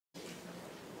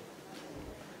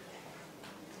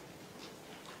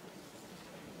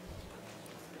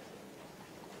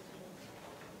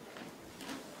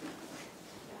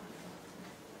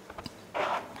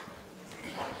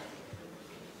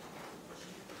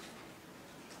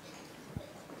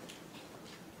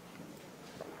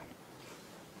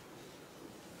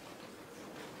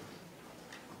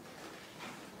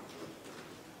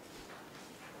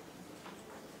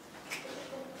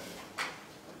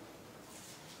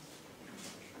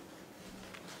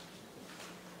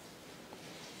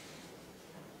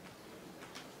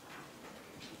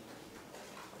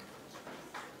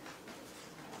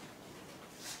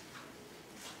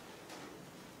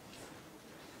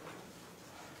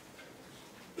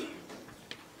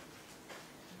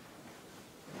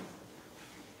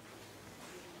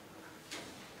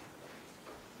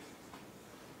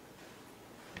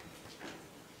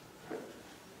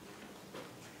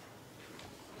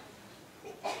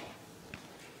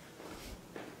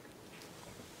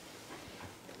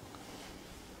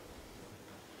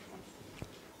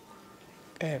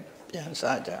ပြန်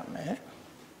စားကြမယ်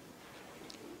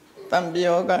တံ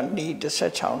ပြောကနီး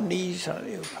16နီးဆို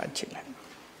လေးကိုဖတ်ကြည့်လိုက်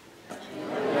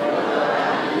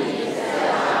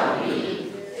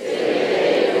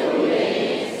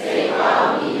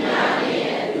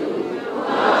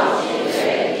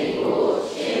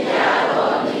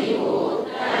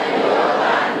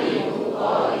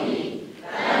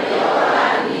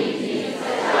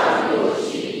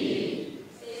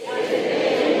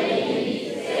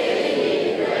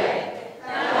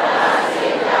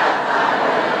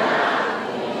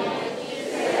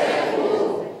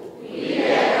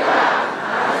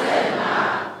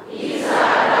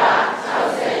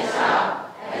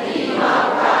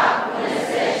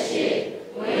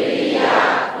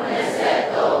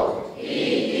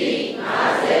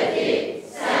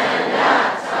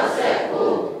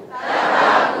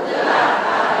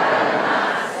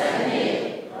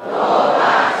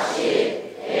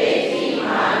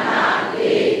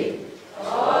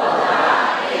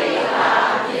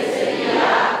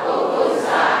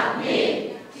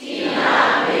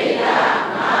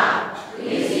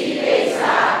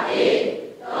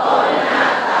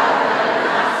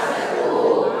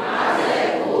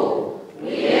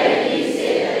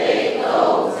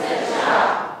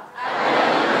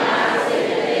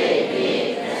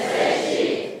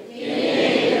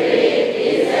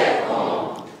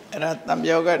တံ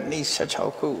ပြောကနီး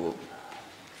16ခုကို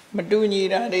မတူညီ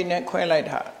တာတွေနဲ့ခွဲလိုက်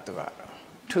တာသူက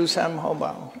ထူးဆန်းမဟုတ်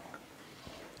ပါဘူး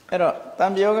အဲ့တော့တံ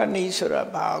ပြောကနီးဆိုတာ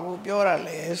ဘာကိုပြောရ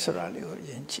လဲဆိုတာလေးကိုယ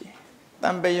ဉ်ကြည့်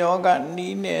တံပြောက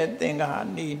နီးနဲ့သင်္ဃာ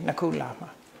နီးနှစ်ခုလာမှာ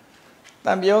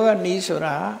တံပြောကနီးဆို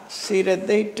တာစေတ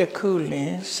သိက်တစ်ခုလ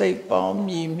င်စိတ်ပေါင်း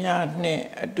မြည်မြနဲ့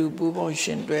အတူပူပေါင်းရှ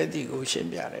င်တွဲသည်ကိုရှင်း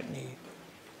ပြတဲ့နီး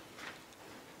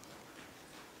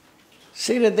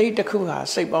စေတသိက်တစ်ခုဟာ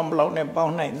စိတ်ပေါင်းဘလောက်နဲ့ပေါ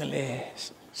င်းနိုင်တယ်လဲ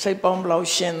စိတ်ပေါင်းဘလောက်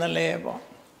ရှင်းတယ်လဲပေါ့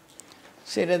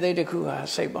စေတသိက်တစ်ခုဟာ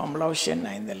စိတ်ပေါင်းဘလောက်ရှင်း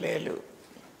နိုင်တယ်လဲလို့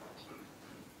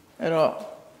အဲ့တော့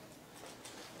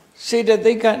စေတ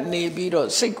သိက်ကနေပြီးတော့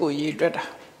စိတ်ကိုရည်တွက်တာ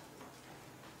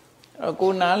အဲ့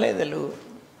ကိုနားလဲတယ်လို့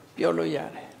ပြောလို့ရ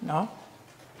တယ်နော်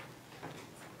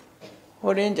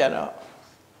ဟိုတင်းကြတော့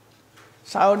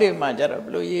စာအုပ်တွေမှာကြတော့ဘ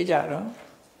ယ်လိုရေးကြတော့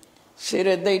စေတ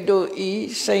သိက်တို့ဤ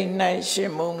စိတ်၌ရှ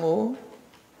င်မုံကို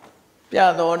ပြ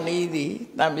တော်နီးသည်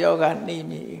တံပြောကနီး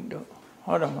မြည်တို့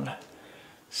ဟုတ်တယ်မလား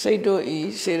စိတ်တို့ဤ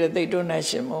စေတသိက်တို့၌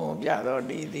ရှင်မုံကိုပြတော်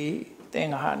နီးသည်သ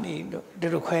င်္ဃာနီးတို့ဒီ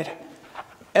လိုခွဲတယ်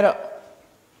အဲ့တော့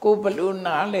ကိုဘလို့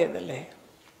နားလဲတယ်လေ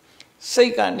စိ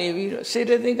တ်ကနေပြီးတော့စေ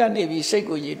တသိက်ကနေပြီးစိတ်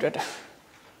ကိုရည်တွက်တာ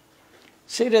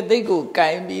စေတသိက်ကိုက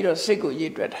င်ပြီးတော့စိတ်ကိုရ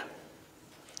ည်တွက်တာ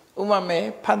ဥပမာ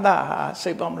ဖတ်တာဟာစိ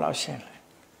တ်ပေါင်းဘလောက်ရှင်းလဲ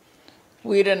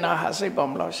ဝေဒနာဟာစိတ်ပေါ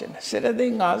င်းဘလောက်ရှင်းလဲစေတသိ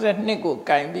က်52ကို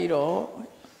ကင်ပြီးတော့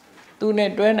သူ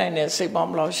နဲ့တွဲနိုင်တဲ့စိတ်ပေါ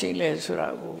င်းဘလောက်ရှိလဲဆိုတာ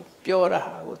ကိုပြောတာ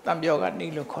ကိုတံပြောက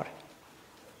နီးလို့ခေါ်တယ်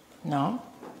နော်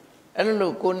အဲ့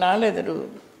လိုကိုနားလဲတဲ့လို့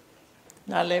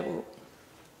နားလဲဖို့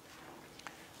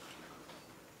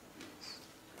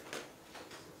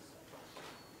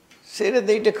စေတ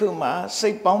သိက်တစ်ခုမှာစိ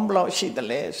တ်ပေါင်းဘလောက်ရှိတယ်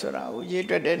လဲဆိုတာကိုရေး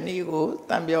တွက်တဲ့နီးကို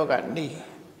တံပြောကနီး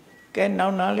ကဲနော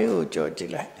က်နားလေးကိုကြော်ကြ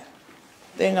ည့်လိုက်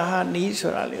သင်္ဃာနီး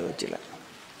ဆိုတာလေးကိုကြည့်လိုက်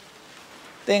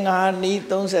သင်္ဃာနီး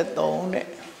33တဲ့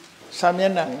စာမျ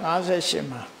က်နှာ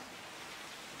58မှာ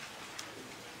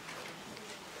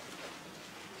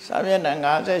စာမျက်နှာ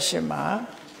58မှာ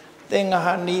သင်္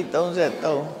ဃာနီး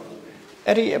33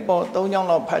အဲ့ဒီအပေါ်3ကြောင်း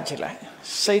လောက်ဖတ်ကြည့်လိုက်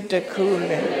စိတ်တစ်ခု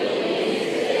နဲ့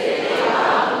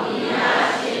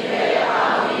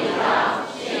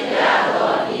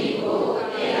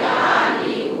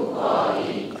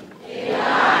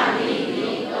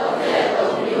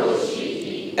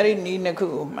အဲ့ဒီနီးနှစ်ခု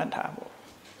ကိုမှတ်ထားဖို့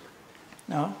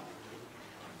နော်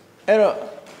အဲ့တော့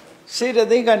စေတ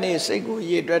သိက်ကနေစိတ်ကို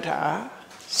ရည်တွက်တာ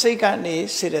စိတ်ကနေ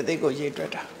စေတသိက်ကိုရည်တွ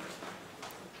က်တာ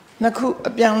နှစ်ခု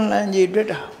အပြန်လန်ရည်တွက်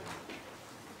တာ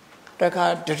တခါ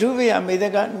ဒုဗေယမေတ္တ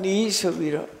ကနီးဆို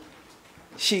ပြီးတော့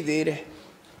ရှိသေးတယ်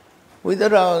ဝိသ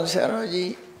ရောဆရာတော်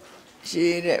ကြီး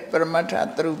ရေးတဲ့ပရမတ္ထ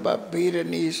သရုပဗေရ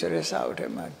ဏီဆိုတဲ့စာအုပ်ထဲ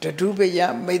မှာဒုဗေယ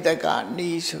မေတ္တက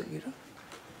နီးဆိုပြီးတော့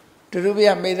ဒုဗေယ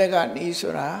မေတ္တကနီး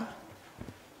ဆိုတာ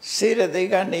စေတသိက်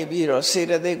ကနေပြီးတော့စေ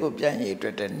တသိက်ကိုပြန်ရည်တွ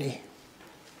က်တဲ့နီး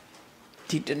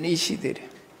ဒီတနည်းရှိသေးတယ်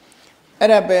အဲ့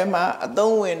ဒါပဲမှာအ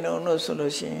သုံးဝင်လို့ဆို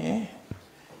လို့ရှိရင်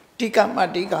တိကမ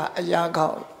တိကအရာကော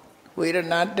က်ဝေဒ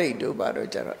နာတိတ်တို့ဘာလို့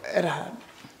ကြတော့အဲ့ဒါ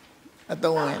အ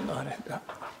သုံးဝင်သွားတယ်ပြော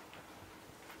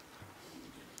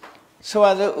ဆို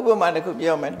တော့ဥပမာတစ်ခု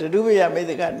ပြောမယ်ဒုဗေယမေတ္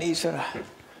တကနီးဆိုတာ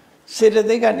စေတ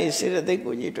သိက်ကနေစေတသိက်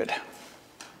ကိုရည်တွက်တာ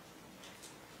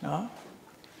နော်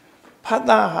ဖတ်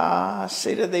တာဟာ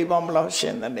စေတသိက်ပေါင်းဘယ်လောက်ရှ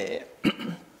င်းတယ်လဲ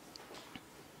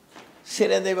စေ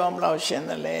တသိက်ပေါင်းဘယ်လောက်ရှင်း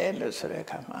တယ်လဲလို့ဆိုတဲ့အ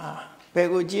ခါမှာ ဘယ်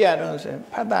ကိုကြည့်ရတော့ဆိုရင်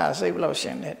ဖတ်တာစိတ်ဘလောက်ရှ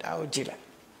င်လဲဒါကိုကြည့်လိုက်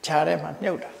ခြားထဲမှာ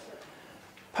မြုပ်တာ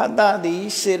ဖတ်တာသည်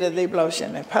စေတသိက်ဘလောက်ရှင်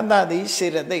လဲဖတ်တာသည်စေ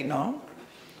တသိက်နော်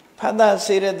ဖတ်တာ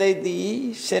စေတသိက်သည်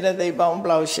စေတသိက်ပေါင်းဘ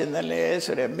လောက်ရှင်တယ်လဲ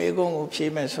ဆိုတဲ့မေကုံးကိုဖြေ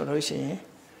မယ်ဆိုလို့ရှိရင်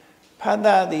ဖတ်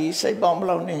တာသည်စိတ်ပေါင်းဘ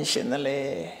လောက်နဲ့ရှင်တယ်လဲ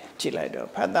ကြည့်လိုက်တော့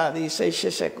ဖတ်တာသည်စိတ်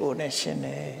89နဲ့ရှင်တ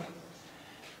ယ်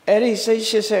အဲ့ဒီစိတ်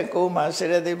89မှာစေ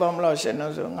တသိက်ပေါင်းဘလောက်ရှင်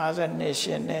လို့ဆို52ရှ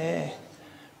င်တယ်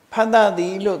ဖတ်တာသ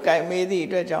ည်လို့ကြိုက်မေးသည့်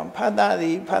အတွက်ကြောင့်ဖတ်တာသ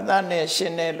ည်ဖတ်တာနဲ့ရှ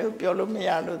င်တယ်လို့ပြောလို့မရ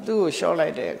လို့သူ့ကိုလျှော့လို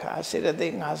က်တဲ့အခါစေတသိ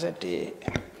က်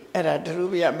51အဲ့ဒါဓရု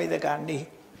ပယမိတ္တကနီး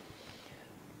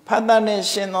ဖတ်တာနဲ့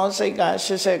ရှင်သောစိတ်က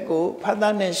89ဖတ်တာ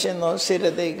နဲ့ရှင်သောစေတ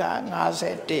သိက်က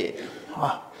51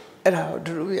ဟောအဲ့ဒါကိုဓ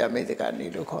ရုပယမိတ္တက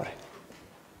နီးလို့ခေါ်တယ်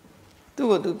သူ့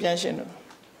ကိုသူပြန်ရှင်းတော့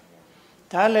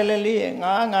ဒါလည်းလေးရဲ့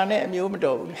ငါနဲ့အမျိုးမ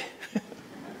တော်ဘူးလေ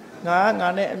ငါ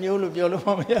နဲ့အမျိုးလို့ပြောလို့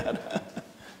မရတာ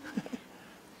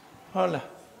ဟုတ်လား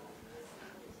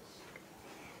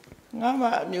ငါမှ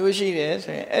အမျိုးရှိတယ်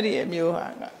ဆိုရင်အဲ့ဒီအမျိုးဟာ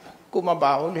ကိုမ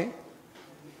ပါဘူးလေ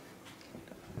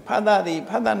ဖတ်တာသည်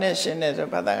ဖတ်တာနဲ့ရှင်းတယ်ဆို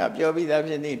ဖတ်တာကပြောပြီးသား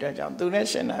ဖြစ်သည့်အတွက်ကြောင့်သူနဲ့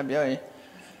ရှင်းတာပြောရင်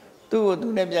သူ့ကိုသူ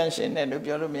နဲ့ပြန်ရှင်းတယ်လို့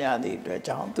ပြောလို့မရသည့်အတွက်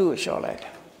ကြောင့်သူ့ကိုလျှော့လိုက်တ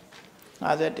ယ်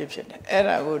51ဖြစ်တယ်အဲ့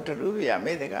ဒါကိုဓရုပယ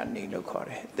မိတ္တကနီလို့ခေါ်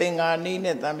တယ်သင်္ဃာနီ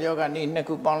နဲ့သံယောဂနီနှစ်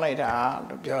ခုပေါင်းလိုက်တာ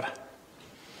လို့ပြောတာ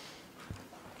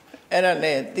အဲ့ဒါလ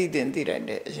ည်းသိတင်သိလိုက်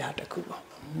တဲ့အရာတစ်ခုပေါ့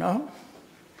နော်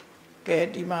ကဲ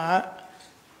ဒီမှာ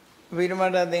ဝိဓမ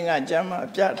တသင်္ဃကျမ်းမှာ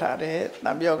ပြထားတဲ့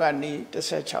သံယောဂနီ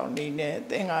16နီနဲ့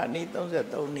သင်္ဃာနီ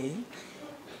33နီ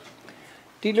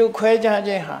ဒီလိုခွဲခြား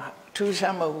ခြင်းဟာထူးဆ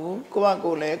န်းမဟုတ်ဘူးကိုယ့်အ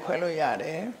ကိုလည်းခွဲလို့ရတ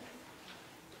ယ်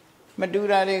မတူ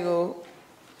တာတွေကို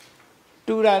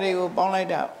တူတာတွေကိုပေါင်းလိုက်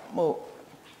တာမို့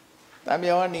သံ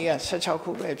ယောဂနီက16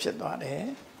ခုပဲဖြစ်သွားတယ်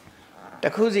တ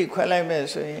စ်ခုစီခွဲလိုက်မယ်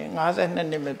ဆိုရင်52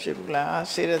နှစ်မဖြစ်ဘူးလား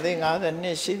စေတသိက်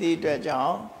52ရှိသည့်အတွက်ကြော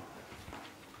င့်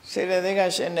စေတသိက်က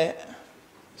ရှင်တဲ့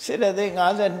စေတသိက်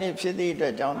52ဖြစ်သည့်အတွ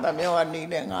က်ကြောင့်သံယောဂနီ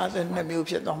နဲ့52မျိုး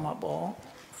ဖြစ်သွားမှာပေါ့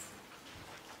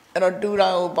အဲ့တော့တူတာ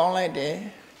ကိုပေါင်းလိုက်တယ်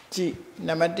ကြည့်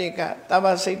နံပါတ်1ကသဗ္ဗ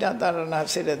စိတ္တတရဏ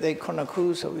စေတသိက်9ခု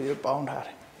ဆိုပြီးပေါင်းထားတ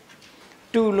ယ်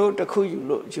တူလို့တစ်ခုယူ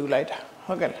လို့ယူလိုက်တာ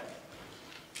ဟုတ်ကဲ့လား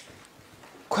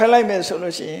ခွဲလိုက်မယ်ဆို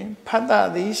လို့ရှိရင်ဖတ်တာ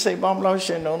သည်စိတ်ပေါင်းဘလောက်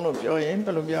ရှင်တုံးလို့ပြောရင်ဘ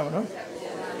ယ်လိုပြောမလဲ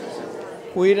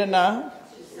ဝေဒနာ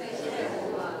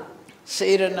စေ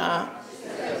ရနာ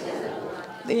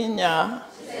သိညာ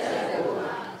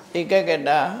ဧကဂတ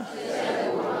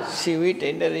စီဝိတ္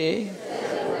တရေ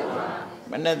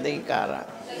မနတိကာရ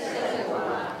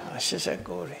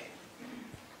89ရေ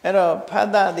အဲ့တော့ဖတ်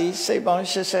တာသည်စိတ်ပေါင်း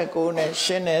89နဲ့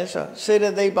ရှင်းတယ်ဆိုစေတ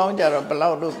သိက်ပေါင်းကြတော့ဘယ်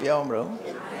လောက်လို့ပြောမလို့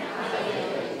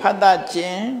ဖတ်တာကျ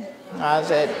င်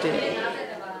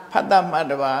51ဖတ်တာမှတ်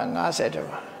တပါ52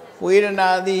ပါဝေဒနာ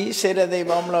သည်စေတသိက်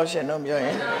ပေါင်းဘယ်လောက်ရှင်းလို့ပြောရ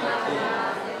င်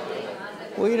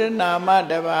ဝေဒနာမှ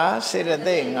တပါစေတ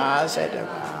သိက်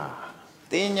52ပါ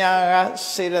သိညာက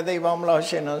စေတသိက်ပေါင်းဘယ်လောက်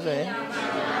ရှင်းလို့ဆိုရင်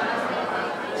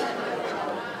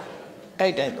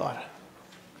အဲ့တိုက်သွားတာ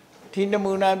ဒီန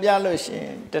မူနာပြလို့ရှိရ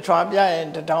င်တထွားပြရင်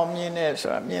တထောင်မြင်တယ်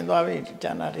ဆိုတာမြင်သွားပြီကျ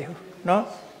န်တာတွေဟုတ်နော်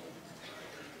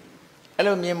အဲ့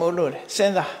လိုမြင်မို့လို့လေစ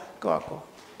ဉ်းစားကိုယ့်ကို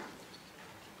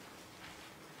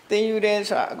သင်ယူတယ်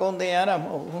ဆိုတာအကုန်သင်ရတာမ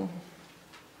ဟုတ်ဘူး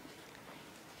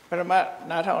ပရမ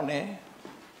နားထောင်တယ်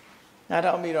နား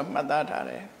ထောင်ပြီးတော့မှတ်သားထား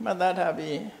တယ်မှတ်သားထား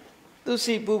ပြီးသူ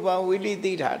စီပူပဝိလိ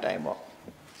တိထားအတိုင်းပေါ့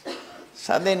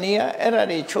စာသင်နည်းကအဲ့ဒါ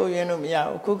တွေချိုးရင်းလို့မရ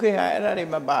ဘူးခုခေတ်ကအဲ့ဒါတွေ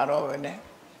မပါတော့ဘူးနဲ့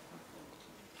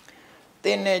သ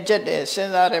င်နေချက်တယ်စ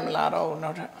ဉ်းစားတယ်မလားတော့ဘူး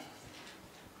နောက်ထပ်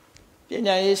ပ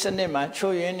ညာရေးစနစ်မှာ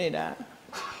ချိုးရင်းနေတာ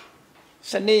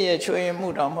စနစ်ရဲ့ချိုးရင်းမှု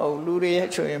တော့မဟုတ်လူတွေရဲ့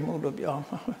ချိုးရင်းမှုလို့ပြော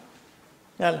မှာဟုတ်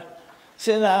လားစ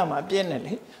ဉ်းစားမှပြင်းတယ်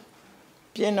လေ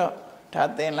ပြင်းတော့ဒါ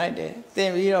သင်လိုက်တယ်သ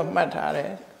င်ပြီးတော့မှတ်ထားတ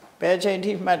ယ်ဘယ်ချိန်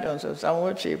ထိမှတ်တော့ဆိုဇံဝဲ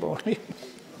ဖြေပုံလေး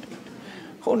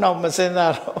ခုနောက်မစဉ်း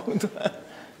စားတော့ဘူးသူ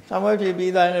ဇံဝဲဖြေ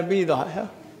ပြီးသားနဲ့ပြီးသွားရော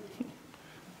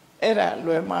အဲ့ဒါ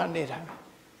လွယ်မှားနေတာ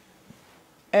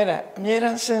အဲ့ဒါအမြဲတ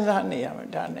မ်းစဉ်းစားနေရမ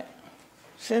ယ်ဒါနဲ့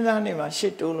စဉ်းစားနေမှရှ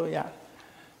စ်တိုးလို့ရတယ်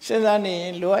စဉ်းစားနေရ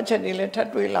င်လိုအပ်ချက်တွေလည်းထပ်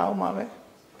တွေးလာအောင်ပါပဲ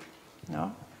နော်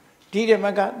ဒီဓမ္မ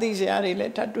ကသိစရာတွေလ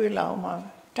ည်းထပ်တွေးလာအောင်ပါပဲ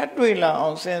ထပ်တွေးလာအော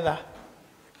င်စဉ်းစား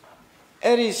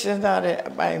အဲ့ဒီစဉ်းစားတဲ့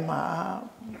အပိုင်းမှာ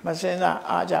မစဉ်းစား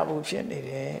အားကြဘူးဖြစ်နေ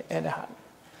တယ်အဲ့ဒါ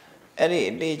အဲ့ဒီ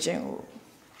အလေးချင်းကို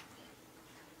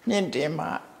မြင့်တင်မှ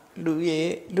လူ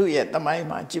ရဲ့သမိုင်း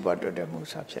မှာကြည်ပွားတွေ့တယ်မှု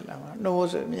ဆိုဖြစ်လာမှာနှိုး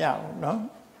ဆိုမရဘူးနော်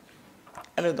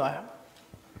အဲ့လိုသွား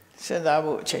စဉ်းစား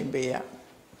ဖို့အချိန်ပေးရ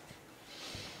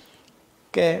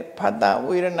ကဲဖတ်တာ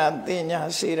ဝေဒနာသိညာ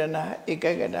စေရနာဧက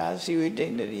ဂတစီဝိတ္တ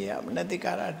ရိယမနတိ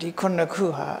ကာရဒီခုနှစ်ခု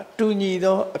ဟာတူညီ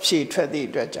သောအဖြေထွက်သည့်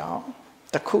အတွက်ကြောင့်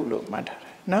တစ်ခုလို့မှတ်ထားတ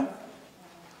ယ်နော်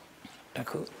တစ်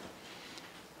ခု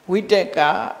ဝိတ္တကဘ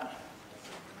ယ်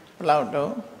လောက်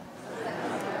တော့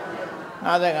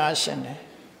 55ရှင်တယ်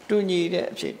တူညီတဲ့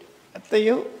အဖြစ်တ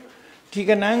ယုတ်ဒီက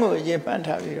နန်းကိုရင်ပန်း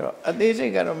ထားပြီးတော့အသေးစိ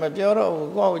တ်ကတော့မပြောတော့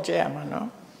ဘူးကိုယ့်ကိုကြည့်ရမှာနော်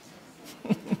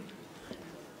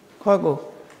ခေါ်ကို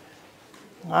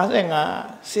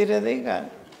55စေတသိက်က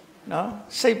နော်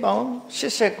စိတ်ပေါင်း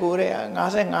89တဲ့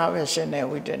55ပဲရှင်တယ်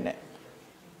ဝိတ္တနဲ့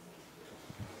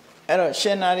အဲ့တော့ရှ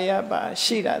င်နာရီကပါ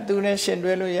ရှိတာသူနဲ့ရှင်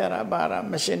တွဲလို့ရတာပါတာ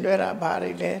မရှင်တွဲတာဘာ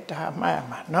တွေလဲဒါမှတ်ရ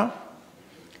မှာနော်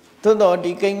သို့တော်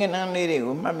ဒီကိန်းကနန်းလေးတွေ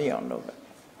ကိုမှတ်မိအောင်လုပ်ပဲ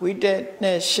ဝိတ္တ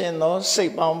နဲ့ရှင်သောစိ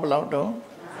တ်ပေါင်းဘယ်လောက်တော့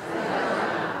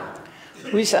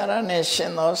ဝိสารနဲ့ရှ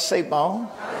င်သောစိတ်ပေါင်း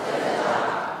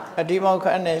အဓိမောက္ခ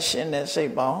နဲ့ရှင်တဲ့စိ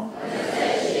တ်ပေါင်း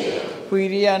ဝိ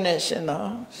ရိယနဲ့ရှင်သော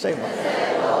စိတ်ပေါင်း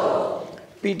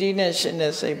ပီတိနဲ့ရှင်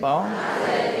တဲ့စိတ်ပေါင်း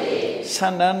သ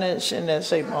န္တာနဲ့ရှင်တဲ့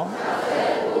စိတ်ပေါင်း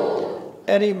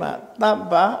အဲ့ဒီမှာတပ္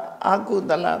ပအာကု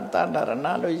သလတတ္တရဏ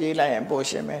လို့ရေးလိုက်ရင်ပို့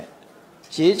ရှင်မယ်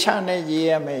ရေးချနဲ့ရေး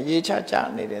ရမယ်ရေးချကြ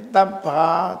နေတယ်တပ္ပ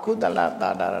ကုသလတ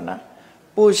တ္တရဏ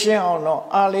ပို့ရှင်အောင်တော့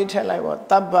အားလေးထည့်လိုက်ပေါ့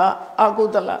တပ္ပအာကု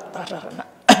သလတတ္တရဏ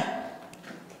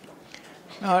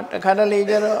နော်တခါတလေ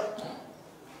ကျတော့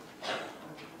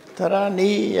သရဏီ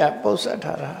ယပု္ပ္ပထ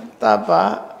ရာတပ္ပ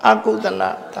အာကုသလ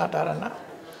တတ္တရဏ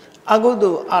အကု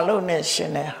သိုလ်အလုံးနဲ့ရှ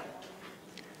င်တယ်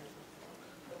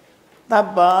တပ္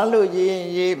ပလို့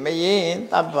ရေးမရေး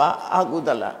တပ္ပအာကုသ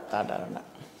လတတ္တရဏ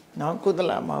နော်ကုသ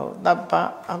လမဟုတ်တပ္ပ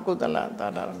အာကုသလတ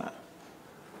တ္တရဏ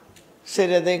စေ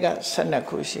တသိက်က12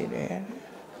ခုရှိတယ်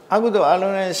အကုသိုလ်အ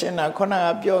လုံးနဲ့ရှင်တာခုနက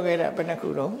ပြောခဲ့တဲ့ဘယ်နှခု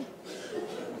တော့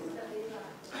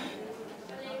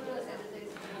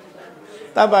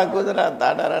တပ္ပကုသလတ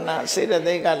တ္တရဏစေတ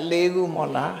သိက်က4ခု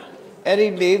မို့လားအဲ့ဒီ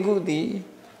4ခုသည်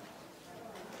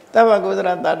တပ္ပကုသလ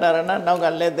တတ္တရဏနောက်က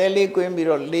လက်သေးလေးကွင်းပြီး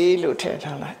တော့4လို့ထည့်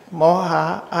ထားလိုက်မောဟ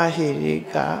အာဟိရိ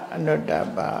ကအနုတ္တ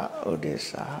ပဥဒိစ္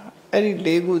စအဲ့ဒီ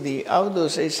4ခုသည်အကုသို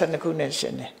လ်စိတ်12ခုနဲ့ရှ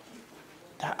င်တယ်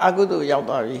ဒါအကုသိုလ်ရောက်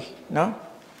သွားပြီနော်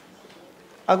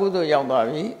အကုသိုလ်ရောက်သွား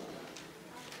ပြီ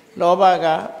လောဘက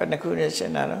ဘယ်နှခုနဲ့ရှ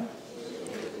င်တာတော့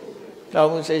လော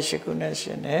ဘစိတ်8ခုနဲ့ရှ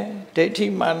င်တယ်ဒိဋ္ဌိ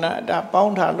မာနဒါပေါ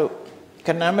င်းထားလို့ခ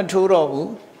ဏမထိုးတော့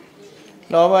ဘူး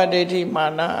လောဘဒိဋ္ဌိမာ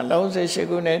နအလုံးစိတ်8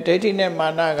ခုနဲ့ဒိဋ္ဌိနဲ့မာ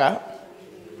နက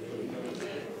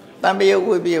တံပယုတ်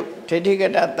ဝိပယုတ်ဒိဋ္ဌိက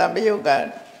တတံပယုတ်က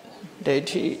ဒိဋ္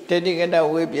ဌိကတ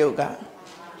ဝိပယုတ်က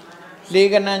လေး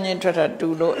ကဏ္ဍချင်းထွက်တာတူ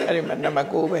လို့အဲ့ဒီမှာနံပါတ်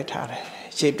9ပဲထားတယ်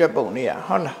ခြေတွက်ပုံလေးရ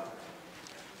ဟုတ်လား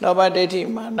လောဘဒိဋ္ဌိ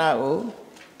မာနကို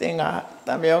သင်္က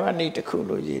တံပယောဂဏိတစ်ခု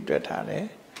လို့ရေးတွက်ထားတယ်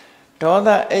ဒေါသ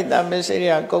အိတ်တမစ္စရိ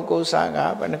ယကုက္ကုဆာက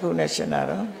ဘယ်နှခုနဲ့ရှင်တာ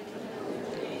တော့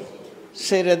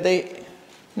စေတသိက်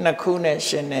2ခုနဲ့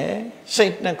ရှင်တယ်စိ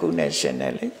တ်2ခုနဲ့ရှင်တ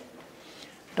ယ်လေ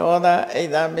ဒေါသအိ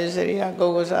တ်တမစ္စရိယကု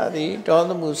က္ကုဆာသည်ဒေါသ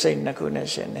မှုစိတ်2ခုနဲ့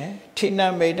ရှင်တယ်ထိန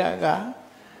မိတ်တက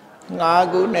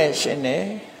5ခုနဲ့ရှင်တယ်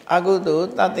အကုသိုလ်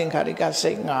သတ္တင်္ခါရိက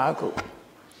စိတ်5ခု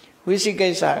ဝိသိကိ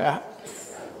စ္စက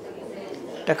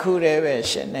တစ်ခုတည်းပဲ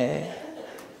ရှင်တယ်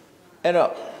အဲ့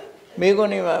တော့မိကု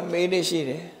န်းနေမှာမေးလို့ရှိ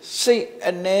တယ်စိတ်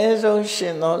အ ਨੇ ဆုံးရှ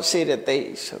င်သောစေတသိက်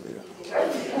ဆိုပြီးတော့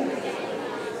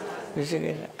ဝိသိ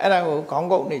ကိစ္စအဲ့ဒါကိုခေါင်း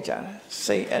ကုပ်နေကြတယ်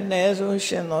စိတ်အ ਨੇ ဆုံး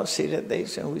ရှင်သောစေတသိက်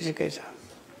ဆိုဝိသိကိစ္စ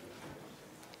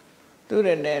သူရ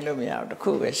နေလို့မရဘူးတစ်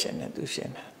ခုပဲရှင်တယ်သူရှင်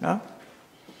တယ်နော်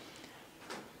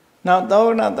နောက်သော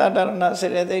ဏတတ္တရဏစေ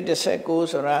တသိက်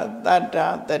19ဆိုတာတတ္တ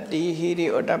တတိဟိရိ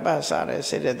ဩတ္တပ္ပစာတဲ့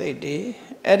စေတသိက်တွေ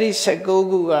အဲ့ဒီ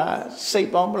19ခုကစိတ်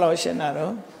ပေါင်းဘယ်လောက်ရှင်တာ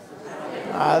တော့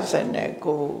59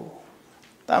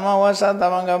တမ္မာဝါစာတ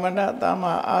မ္မာကမ္မန္တတမ္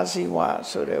မာအာစီဝ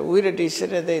ဆိုတဲ့ဝိရတိစေ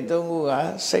တသိက်3ခုက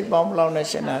စိတ်ပေါင်းဘယ်လောက်နဲ့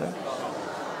ရှင်တာတော့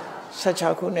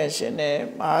16ခုနဲ့ရှင်တယ်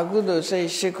မဟာကုသိုလ်စိတ်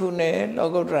8ခုနဲ့လော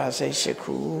ကုတ္တရာစိတ်8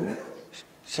ခု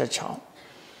16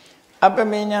အပ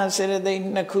မညာစေတသိက်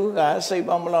2ခုကစိတ်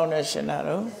ပေါင်းဘယ်လောက်နဲ့ရှင်တာ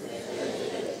တော့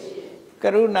က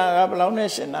ရုဏာကဘယ်လောက်နဲ့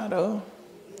ရှင်တာတော့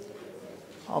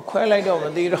ခွဲလိုက်တော့မ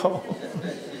သိတော့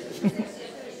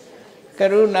က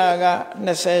ရုဏာက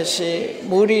28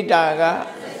မုဒိတာက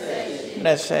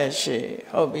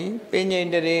28ဟုတ်ပြီပဉ္စိန်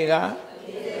တရေက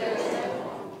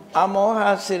အမောဟ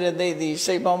စေတသိက်သည်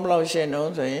စိတ်ပေါင်းဘယ်လောက်ရှင်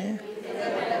တော့ဆိုရင်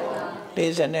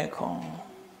40ခု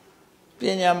ပ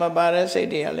ညာမပါတဲ့စိတ်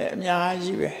တွေကလည်းအများ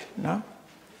ကြီးပဲเนาะ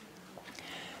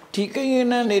ဒီကိန်းဂ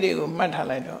ဏန်းလေးတွေကိုမှတ်ထား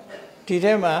လိုက်တော့ဒီ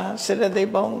ထဲမှာစေတသိက်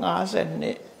ပေါင်း52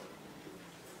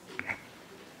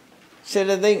စေ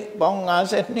တသိက်ပေါင်း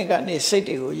52ကနေစိတ်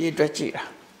တွေကိုရေးတွက်ကြည့်တာ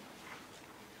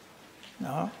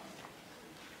နော်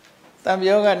တံ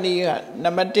ပြောကနီးကနံ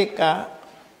ပါတ်1က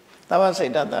သဝစိ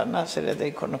တ်တတနာစေတသိ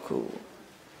က်9ခု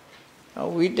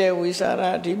ဝိတေဝိสาร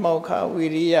ဓိမောက္ခဝိ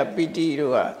ရိယပိတိ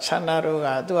တို့ကသန္တာတို့က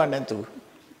သူကနဲ့သူ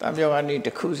တံပြောကနီးတ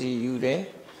စ်ခုစီယူတယ်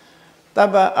တပ္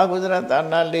ပအကုသလတဏ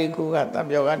4ခုကတံ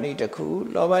ပြောကနီးတစ်ခု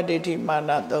လောဘဒိဋ္ဌိမာ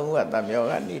န3ခုကတံပြော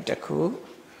ကနီးတစ်ခု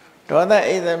ဒေါသ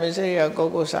အိတ်သမစ္စရိယကု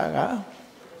က္ကုဆာက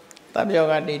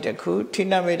Tabyoga need a coup,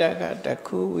 Tina Medaka, the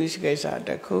coup, Wishgesa,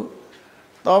 the coup,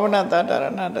 Dovana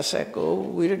Tatarana, the Seco,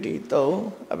 Wirdi,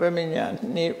 though, Abeminia,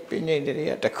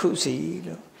 Pinadria, the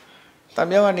Kusi.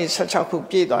 Tabyoga needs such a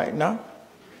cookie, no?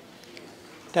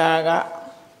 Taga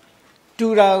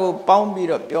Turago, Pound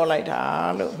of pure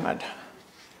light, look, matter.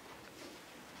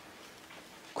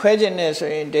 Question is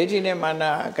in dating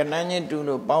mana, Cananian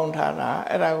do bound hana,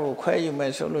 and I will quay you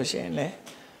my solution, eh?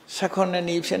 Second and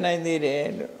if I did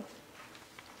it.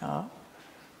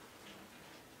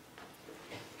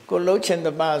 Go loach in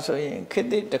the bar so in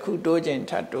Kitty the Kudojan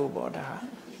tattoo border.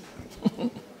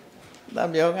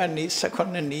 That yoga needs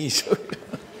second and knees.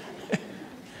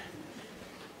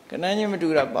 Can I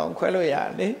do that bound quello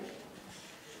yard?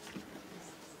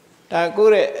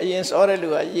 Takure against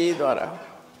Orelu ye daughter.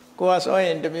 Go as I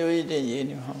in the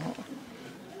music.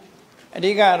 And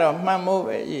he got a man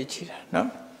over ye cheater,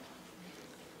 no?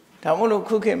 Tamulu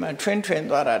cooking my train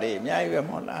daughter,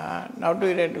 Yayamola. Now do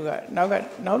it to her.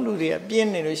 Now do the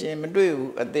being in the same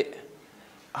do at the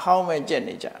how my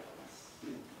janitor.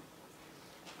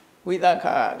 With a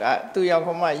car, got 2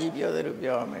 Yakoma Yip, other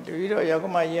Biome, to read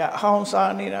Yakoma, how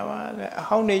son in a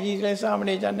how many years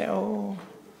somebody done oh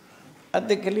at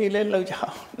the Kalila Lodge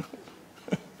house.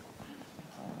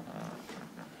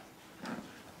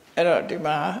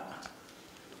 Erotima,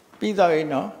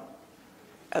 Pidorino.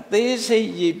 At they say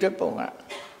ye triple.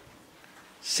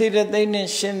 See that they didn't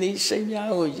send these same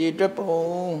yaw ye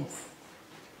triple.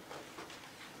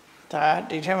 That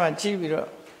they have a chibiro.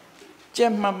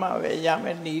 Gem mamma,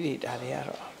 yaman needed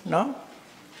Ariaro. No?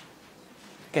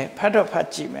 Get part of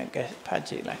Pachi, make a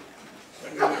Pachi like.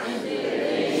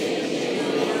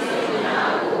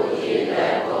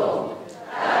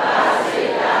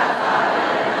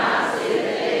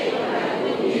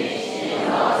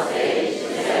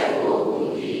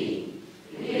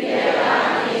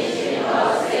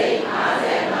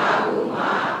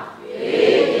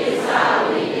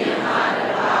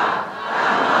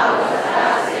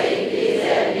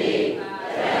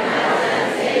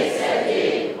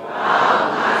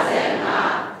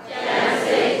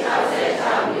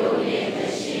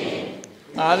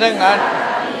 I think I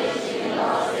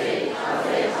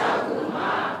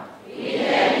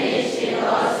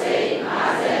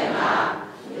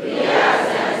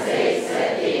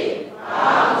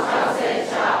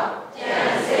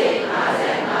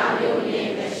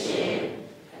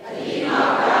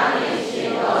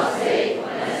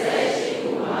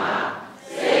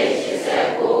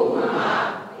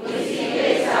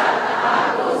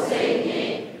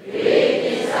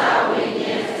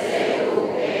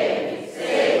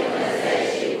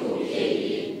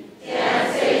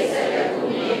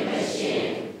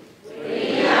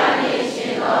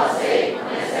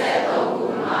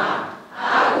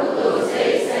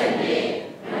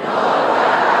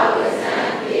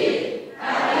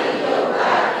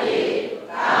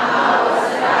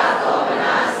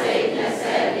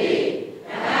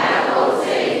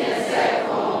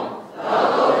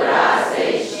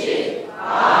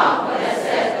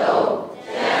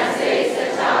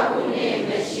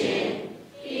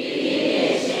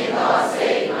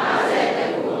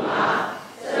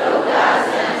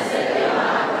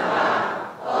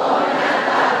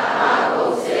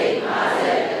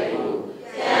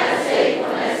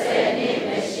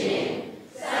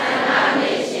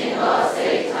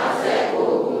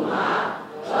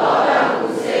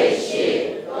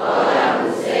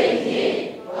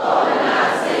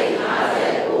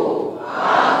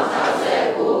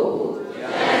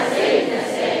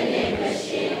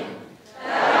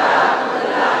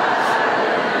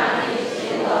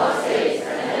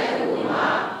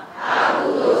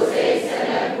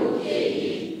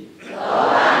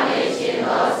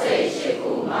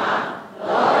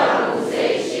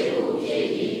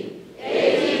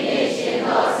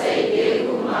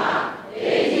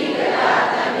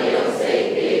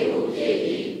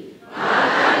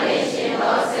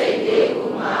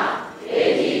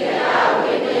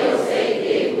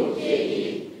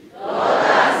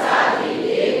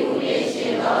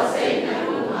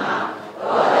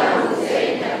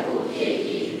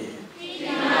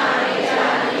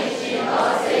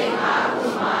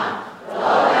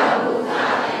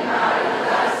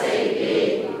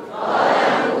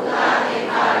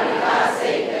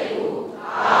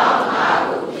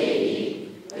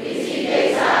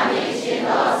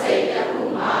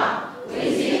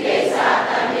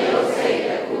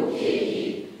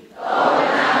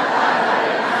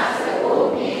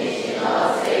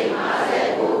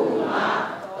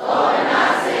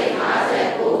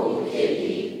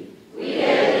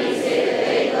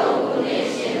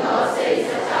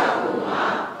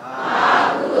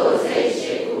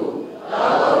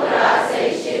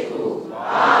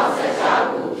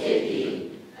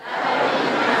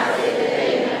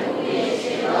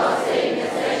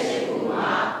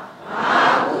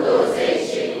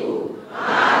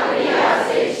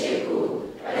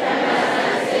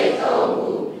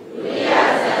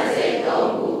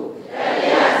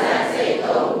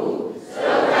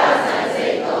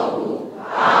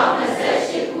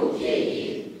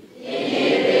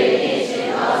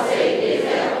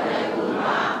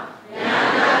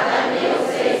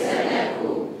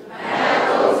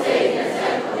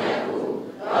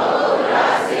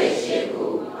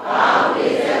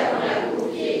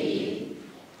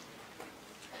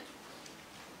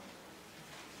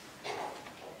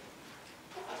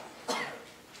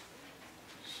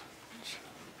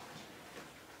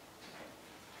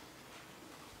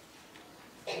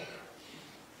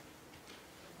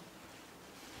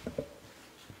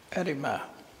Erima.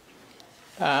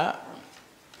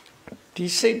 Di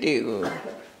sedigo.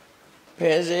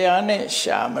 Peseane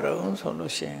shamro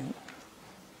solution.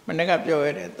 Menega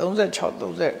pioere. Don't say chop.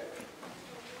 Don't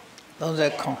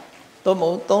say con.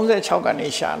 Don't say chop any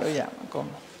shalo yam.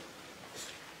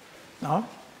 No.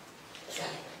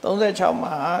 Don't say chop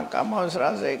ma. Kamos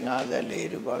rasing as a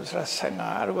lady was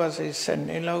rasangar was a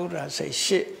senilora say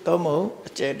shit. Tomo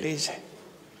jellies.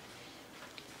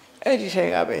 Eri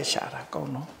say a beshara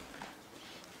cono.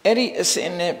 Eri is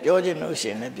in a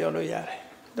biologian, a biologiare.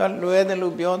 Don't wear the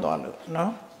lubion,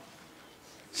 no?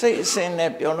 Say it's in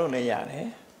a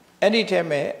biologiare. Eri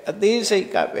teme, a day say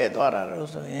cape dora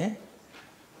roso, eh?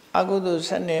 Agudu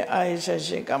sene I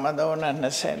say Kamadona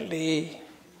Naseli.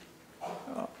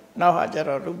 Now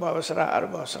Hajara Rubasra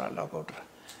Arbasra Logotra.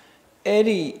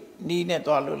 Eri need to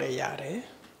alule yare.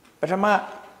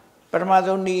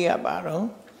 Permazo nia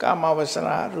baro.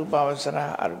 Kamavasra,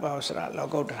 Rubavasra, Arbavasra,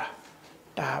 Logodra.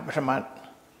 Da Brahman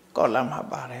Kolam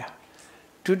Habaria.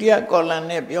 Tudia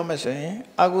Kolane Biomase,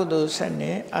 Agudu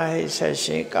Sene, I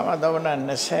Sashi, Kamadona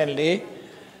Naseli,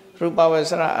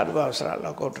 Rubavasra, Arbavasra,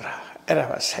 Logodra.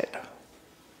 Erava said.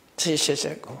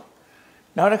 Siseko.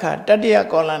 Naraka, Tadia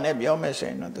Kolane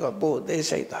Biomase, not to a boat, they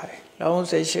say that. Long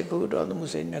say Sheku,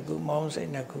 Domus in Nagu, Mons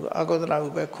in Nagu, Agodra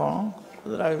Ubecon,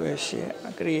 Drive she,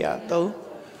 Agriato.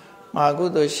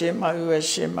 Magudo she, Magu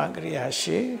she, Magria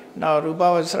she, now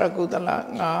Rubavasra Gudala,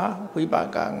 Nga,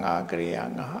 Wibaga, Nga,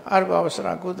 Gria, Nga,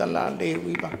 Arbavasra Gudala, Le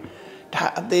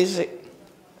Wiba. They say,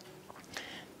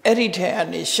 Erite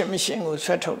and the Shemishing was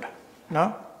settled,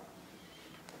 no?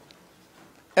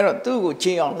 Ero tu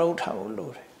G on no tower,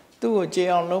 Lord. Tu G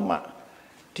on no ma,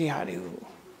 Tihari.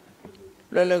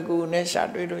 Lelagu Nesha,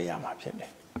 Rido Yama.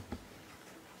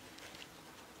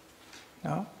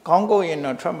 No? Congo in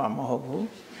no trauma mohobu.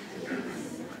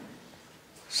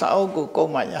 Saogu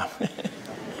Komaya.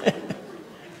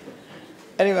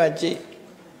 Anyway, G.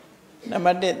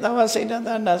 Namade, Tava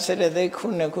Sedana said they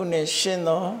couldn't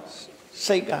shino,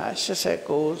 Sega,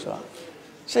 Shiseko.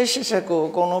 Say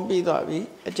Shiseko, Gono Bidavi,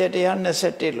 a Jedian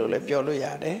Setilo,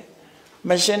 Bioloyade.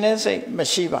 Machine say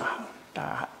Mashiva.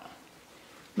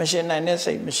 Machine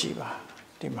say Mashiva.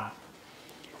 Dima.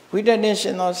 We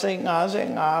didn't know saying as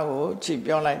and Ago, cheap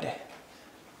your light.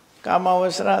 Kama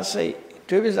was Rasi,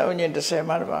 Tribus Onion the same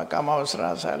marva, Kama was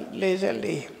Rasa,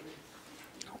 lazily.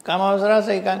 Kama was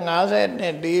Rasi, Gangaza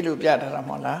and deal with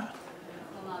Yadaramona.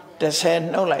 The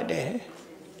same no light day.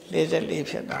 Lazily,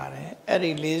 Fiadare,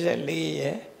 Eddie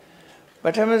lazily,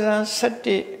 but Amazon set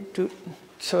it to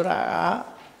Sura.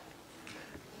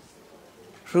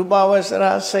 Ruba was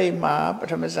Rasi ma, but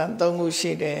Amazon Dongu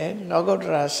Shide,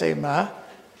 Logodra say ma,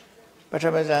 but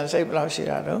Amazon say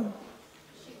Blaushirado.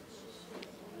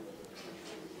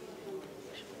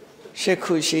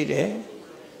 Sheku Shide,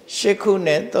 Sheku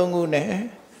ne, Dongu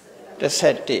ne, the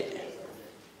seti.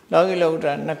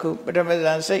 Logilodra Naku, but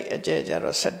Amazon say a jeja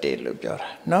or seti lupura.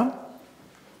 No?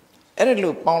 Ere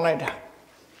loop on like that.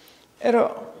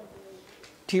 Ero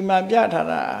Tima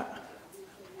Biatara,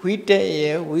 Wite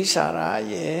ye, Wisara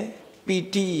ye,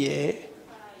 PT ye,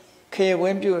 K.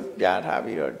 Wimpu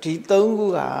Biatabi,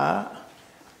 Titonga,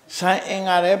 San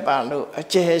Engare Balu, a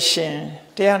Jehin,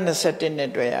 they are the setting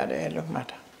it where they look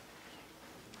matter.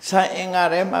 San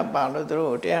Engarema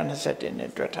Balu, they are the setting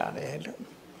it where they look.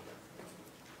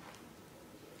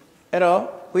 Ero,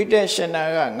 Wite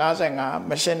Shenaga, Nazanga,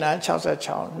 Machina, Chausa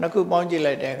Chow, Naku Bonji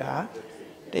Ledega,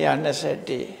 they are the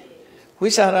setting.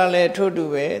 Wisarale to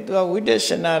do it, do a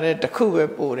Wideshanare, the Kuwe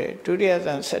Pure, 2 years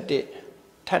and set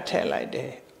it, Tate like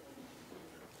day.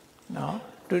 No,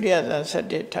 2 years and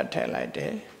set it, Tate like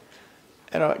day.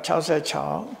 Ero Chausa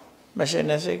Chow,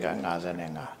 Machinesic and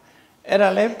Gazananga.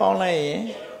 Era le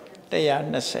Ponlay, they are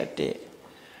necessity.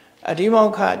 A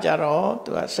Dimoka Jaro,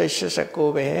 to a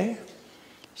Seshakobe,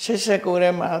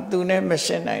 Seshakurema, Dune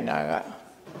Machinaga.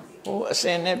 Oh, a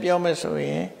Sene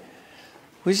Biomesoe.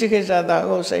 We see that I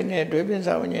go say near drippings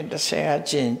out in the say,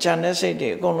 Jin, Janet say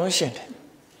the Gonoshin.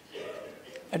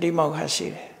 A demo has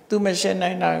seen. 2 machine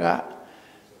naga.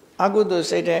 I go to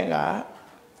say that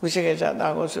we see that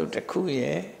I go to the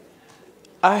Kuye.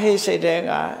 I say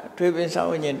that drippings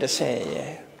out in the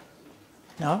say.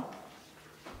 No?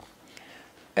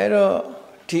 Ero,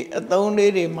 the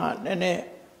only demand, and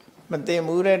it, but they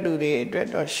moved to the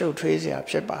dread or show Tracy up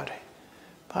Shepard.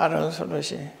 Pardon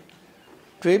solution.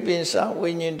 Drippings out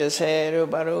when you the say,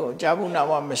 Baro, Jabuna,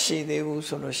 Mashi,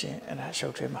 solution, and I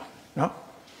showed him. No?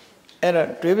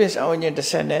 And drippings out when you the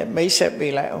Senate may set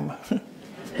be like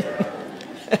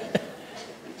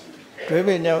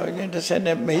Dripping out in the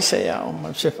Senate may say,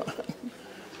 my ship.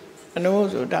 And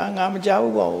also, I'm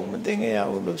Jawa, but thinking I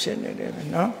would have seen it,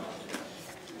 no?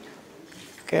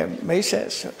 cái mấy sẽ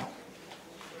sợ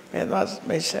cái đó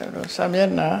mấy sẽ rồi sao biết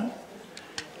là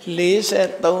lý sẽ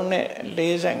tông này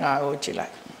lý sẽ ngã chỉ lại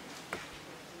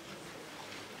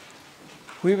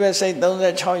quý vị sẽ tông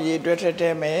sẽ cho gì đối với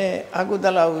thế mà aku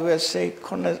ta là quý vị sẽ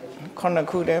con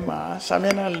khu đấy mà sao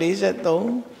biết là lý sẽ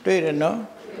tông đối rồi nó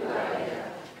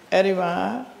ấy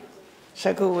mà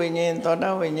sắc khu vinh nhân tọa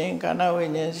đạo vinh nhân ca na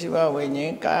vinh nhân siva vinh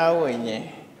nhân ca vinh nhân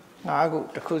ngã cụ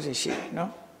đặc khu gì nó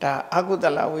đã aku ta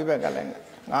là quý vị cái này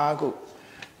ngã cụ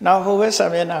nào hô với sao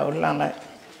biết nào làm lại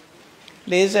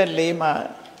lý sẽ lý mà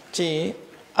chỉ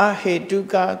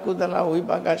hetuka kudala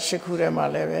vipaka sikhure ma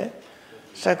le be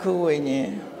sakhu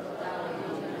vinyin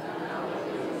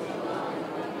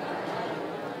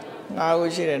ngā gu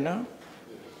shiတယ်နော်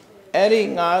အဲ့ဒီ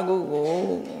၅ခုကို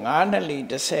9နှစ်လီ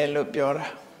30လို့ပြောတာ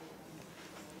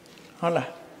ဟုတ်လား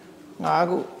၅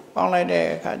ခုပေါင်းလိုက်တဲ့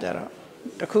အခါကျတော့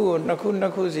တစ်ခုကိုနှ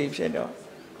စ်ခုစီဖြစ်တော့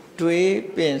ဒွေ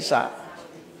ပင်စ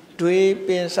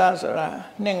ဆိုတာ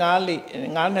2 5လီ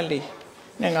9နှစ်လီ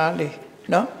2 5လီ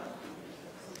နော်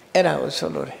အဲ့ဒါကိုဆို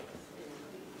လို့တယ်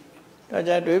တော့じ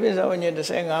ゃတွေးပင်စဝိညာဉ်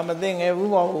15မသိငယ်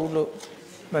ဘူးပေါ့ဘူးလို့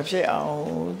မဖြစ်အောင်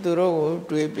သူတို့ကို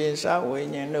တွေးပင်စဝိ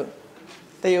ညာဉ်လို့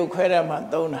တရုတ်ခွဲရမှာ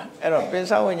သုံးတာအဲ့တော့ပင်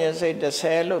စဝိညာဉ်စိတ်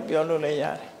30လို့ပြောလို့လည်းရ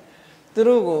တယ်သူ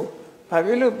တို့ကိုဘာဖြ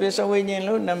စ်လို့ပင်စဝိညာဉ်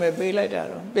လို့နာမည်ပေးလိုက်တာ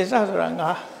တော့ပင်စဆိုတာငါ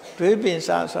တွေးပင်စ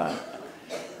ဆိုတာ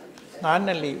9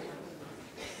နှစ်လီ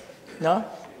နော်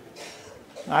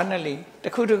9နှစ်လီတ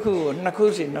စ်ခုကိုနှစ်ခု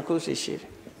စီရှိတ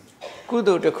ယ်ကု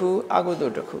သိုလ်တစ်ခုအကုသို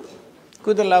လ်တစ်ခု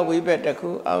ကုသလဝိဘက်တစ်ခု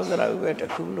အကုသလဝိဘက်တ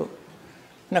စ်ခုလို့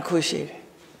နှစ်ခုရှိတယ်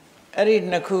အဲ့ဒီ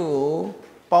နှစ်ခုကို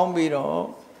ပေါင်းပြီးတော့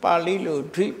ပါဠိလို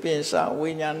ဒွိပင်စဝိ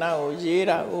ညာဏကိုရေး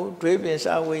တာကိုဒွိပင်စ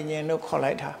ဝိညာဉ်လို့ခေါ်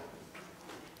လိုက်တာ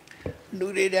လူ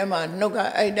တွေထဲမှာနှုတ်က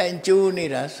အဲ့တိုင်းကျိုးနေ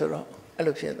တာဆိုတော့အဲ့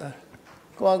လိုဖြစ်သွားတ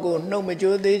ယ်ကိုနှုတ်မ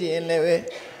ကျိုးသေးခြင်းလည်းပဲ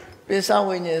ပင်စ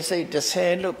ဝိညာဉ်စိတ်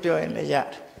30လို့ပြောရင်လည်းရ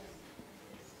တယ်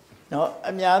နော်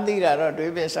အများသိတာတော့ဒွိ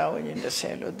ပင်စဝိညာဉ်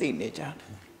30လို့သိနေကြတ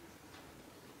ယ်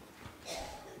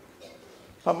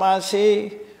ပမာစေ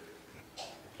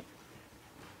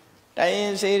တိုင်းရ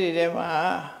င်စေတွေထဲမှာ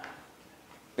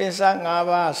ပင်စ5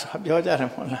ပါးဆိုပြောကြတယ်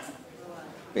မဟုတ်လား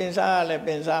ပင်စကလည်းပ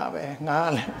င်စပဲငါ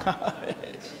လည်းငါပဲ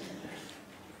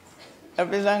အ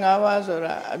ပင်စ5ပါးဆို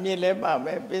တာအမြစ်လည်းပါမ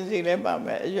ယ်ပင်စီလည်းပါမ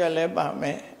ယ်အရွက်လည်းပါမ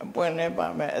ယ်အပွင့်လည်းပါ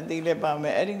မယ်အသီးလည်းပါမ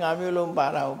ယ်အဲ့ဒီ5မျိုးလုံးပါ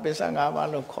တာကိုပင်စ5ပါး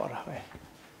လို့ခေါ်တာပဲ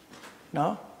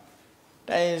နော်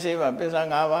တိုင်းရင်စေမှာပင်စ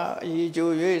5ပါးအည်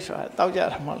ကျိုး၍ဆိုတာတောက်ကြ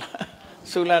တာမဟုတ်လား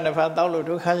ဆူလာနှစ်ဖာတောက်လို့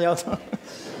ဒုက္ခရောက်သွား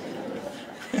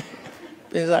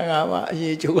ပင်စ5ပါးအ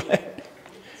ည်ကျိုးလိုက်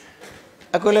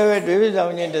အခုလည်းပဲဒွေပစ္စော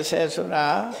ဉ္ဇဉ်30ဆိုတာ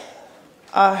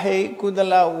အဟိကုသ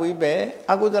လဝိဘက်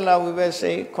အကုသလဝိဘက်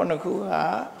စိတ်9ခုဟာ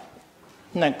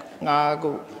5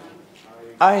ခု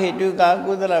အဟိတုက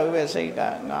ကုသလဝိဘက်စိတ်က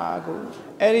5ခု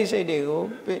အဲ့ဒီစိတ်တွေကို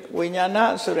ဝိညာဏ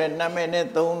ဆိုတဲ့နာမည်နဲ့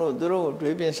သုံးလို့သူတို့ကို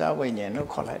ဒွေပစ္စောဝိညာဉ်လို့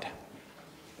ခေါ်လိုက်တာ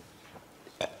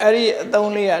အဲ့ဒီအ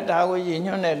သုံးလေးကဒါကိုရည်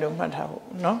ညွှန်းတယ်လို့မှတ်ထားဖို့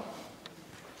နော်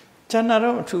ကျန်တာ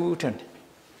တော့အထူးထင်တယ်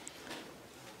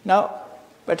နောက်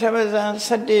ပထမဇန်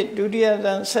7ဒုတိယဇ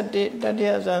န်7တတိ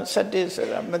ယဇန်7ဆို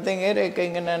တာမသိငဲတဲ့ကိ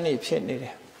န်းကဏ္ဍနေဖြစ်နေတ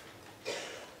ယ်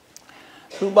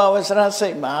ရူပဝဆရစိ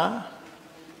တ်မှာ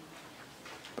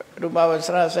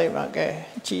ကဲ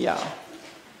ကြည့်ရအောင်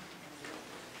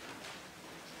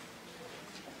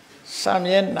စာ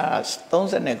မျက်နှာ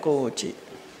39ကိုကြည့်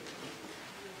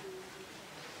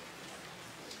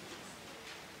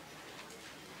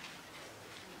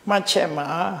မှတ်ချက်မှာ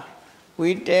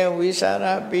ဝိတေဝိစာရ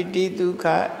ပိတိဒုက္ခ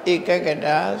ဧကဂတ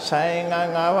ဆိုင်ငါ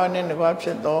5ပါးနဲ့တကွဖြ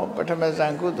စ်သောပထမဇ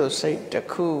န်ကုသိုလ်စိတ်တစ်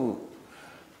ခု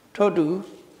ထို့တူ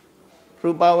ရူ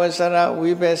ပဝဆရဝိ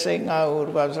ဘက်စိတ်5ခု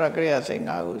ရူပဝဆရကရိယာစိတ်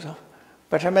5ခုဆို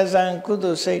ပထမဇန်ကု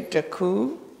သိုလ်စိတ်တစ်ခု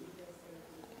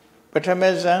ပထမ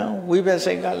ဇန်ဝိဘက်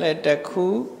စိတ်ကလည်းတစ်ခု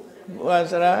ဝ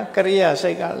ဆရကရိယာစိ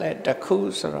တ်ကလည်းတစ်ခု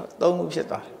ဆိုတော့3ခုဖြစ်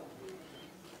သွားတယ်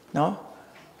နော်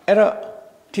အဲ့တော့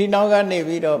ဒီနောက်ကနေ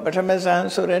ပြီးတော့ပထမဇန်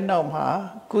ဆိုတဲ့နောက်မှာ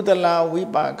ကုသလဝိ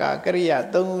ပါကကရိယာ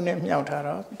3ခုနဲ့မြောက်ထား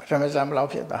တော့ပထမဇန်ဘယ်လောက်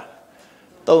ဖြစ်သွား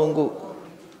3ခု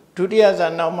ဒုတိယဇ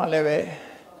န်နောက်မှာလည်းပဲ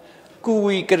ကု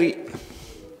ဝိကရိ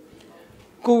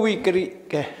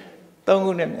ကဲ3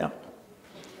ခုနဲ့မြောက်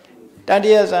တ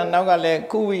တိယဇန်နောက်ကလည်း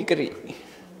ကုဝိကရိ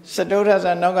စတုထဇ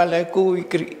န်နောက်ကလည်းကုဝိ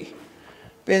ကရိ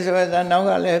ပိစဝဇန်နောက်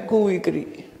ကလည်းကုဝိကရိ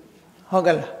ဟုတ်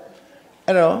ကဲ့လား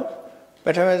အဲ့တော့ပ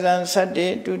ထမဇန်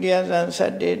7ဒုတိယဇန်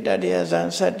7တတိယဇန်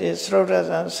7စတုထ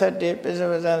ဇန်7ပိစ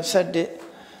ဝဇန်7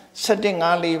 5 4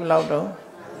ဘယ်လောက်တော့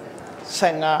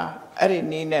15အဲ့ဒီ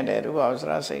နည်းနဲ့လည်းရူပဝဆ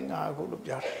ရစိတ်5ခုလို့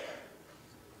ပြောတယ်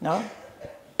နော်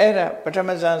အဲ့ဒါပထမ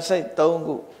ဇန်စိတ်3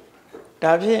ခု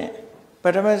ဒါဖြင့်ပ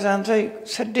ထမဇန်စိတ်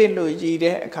7လို့ရည်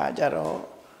တဲ့အခါကျတော့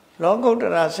ရ လောကုတ္တ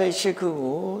ရာစိတ်၈ခု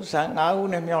ကိုဇန်၅ခု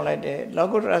နဲ့မြောက်လိုက်တယ်လော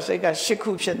ကုတ္တရာစိတ်က၈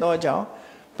ခုဖြစ်သောကြောင့်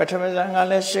ပထမဇန်က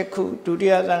လည်း၈ခုဒုတိ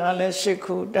ယဇန်ကလည်း၈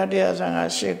ခုတတိယဇန်က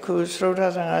၈ခုသရုတ်ထ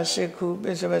ဇန်က၈ခုပ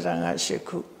ဉ္စမဇန်က၈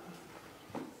ခု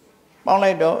ပေါင်း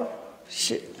လိုက်တော့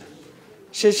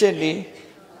၈၄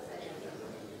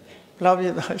လောက်ပြ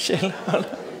တော့ရှင်းလား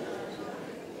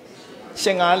ရှ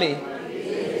င်၅လီ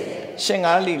ရှင်၅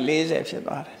လီ40ဖြစ်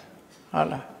သွားတယ်ဟုတ်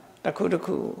လားတစ်ခုတစ်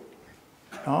ခု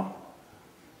နော်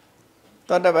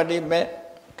သောတပတိမေ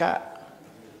က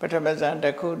ပထမဇန်တ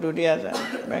စ်ခုဒုတိယဇန်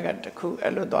မေကတစ်ခု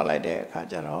အဲ့လိုသွားလိုက်တဲ့အခါ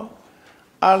ကျတော့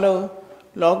အလုံး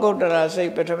လောကုတ္တရာစိ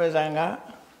တ်ပထမဇန်ကဘ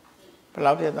ယ်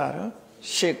လောက်ဖြစ်သွားတော့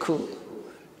8ခု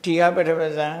ဒီကပထမ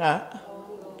ဇန်က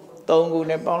3ခု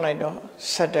နဲ့ပေါင်းလိုက်တော့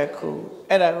17ခု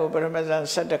အဲ့ဒါကိုပထမဇန်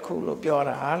17ခုလို့ပြော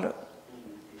တာလို့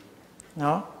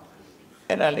နော်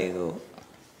အဲ့ဒါလေးကို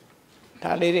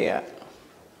ဒါလေးတွေက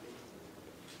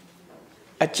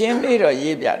အကျဉ်းလေးတော့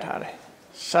ရေးပြထားတယ်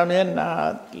စာမျက်နှာ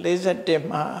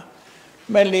41မှာ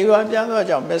မဲ့၄ပါးပြသော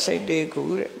ကြောင့်မဲ့စိတ်၄ခု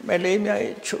တဲ့မဲ့၄မျိုး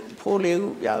ဖိုး၄ခု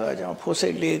ပြသောကြောင့်ဖိုးစိ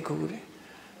တ်၄ခုတဲ့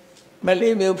မဲ့၄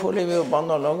မျိုးဖိုး၄မျိုးပေါင်း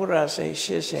တော့လောကုတ္တရာစိတ်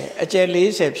80အကျယ်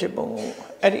40ဖြစ်ပုံကို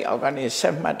အဲ့ဒီအောက်ကနေဆ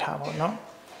က်မှတ်ထားပါတော့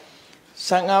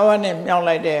15ပါးနဲ့မြောက်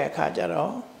လိုက်တဲ့အခါကျ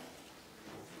တော့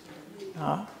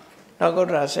နော်လောကုတ္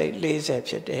တရာစိတ်40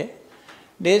ဖြစ်တယ်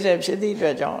40ဖြစ်သည့်အတွ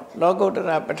က်ကြောင့်လောကုတ္တ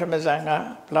ရာပထမဇန်ကဘယ်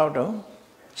လောက်တော့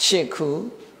8ခု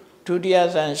ဒုတိယ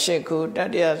ဇန်8ခုတ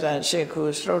တိယဇန်8ခုသ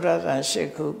ရုတ်ထဇန်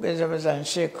8ခုပဉ္စမဇန်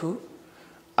8ခု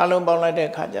အလုံးပေါင်းလိုက်တဲ့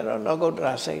အခါကျတော့လောကုတ္တ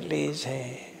ရာစိတ်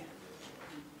40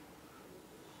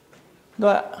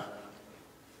တော့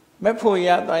မဖို့ရ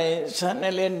တိုင်းဇန်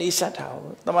နဲ့လည်းနှိစက်တာဟု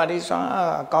တ်တမာတိဆွမ်း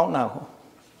အားကောင်းတာဟုတ်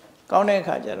ကောင်းတဲ့အ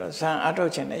ခါကျတော့ဇန်အထု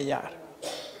တ်ခြင်းလည်းရတယ်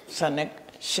ဇန်နဲ့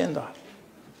ရှင်းသွား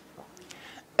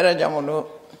အဲ့ဒါကြောင့်မလို့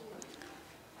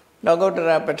လောကုတ္တ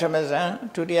ရာပထမဇန်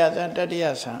ဒုတိယဇန်တတိယ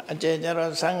ဇန်အကျယ်ကျ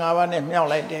တော့ဇန်၅ပါးနဲ့မြောက်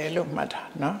လိုက်တယ်လို့မှတ်တာ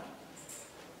နော်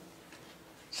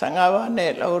ဇန်၅ပါး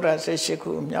နဲ့လောကုတ္တရာစိတ်၈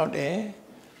ခုမြောက်တယ်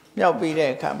မြောက်ပြီး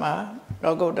တဲ့အခါမှာ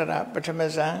လောကုတ္တရာပထမ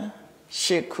ဇန်၈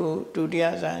ခုဒုတိယ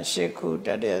ဇန်၈ခုတ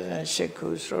တိယဇန်၈ခု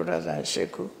သရုတ်ထဇန်၈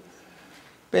ခု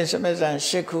ပဉ္စမဇန်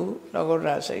၈ခုလောကုတ္တ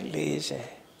ရာစိတ်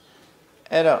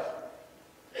40အဲ့တော့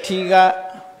ဒီက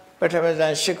ပထမဇ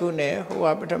န်8ခုနဲ့ဟိုက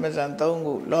ပထမဇန်3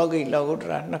ခုလောကီလောကုတ္တ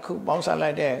ရာ2ခုပေါင်းစား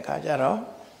လိုက်တဲ့အခါကျတော့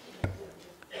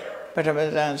ပထမ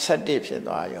ဇန်17ဖြစ်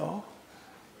သွားရော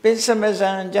ပဉ္စမဇ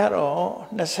န်ကျတော့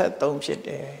23ဖြစ်တ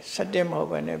ယ်17မဟုတ်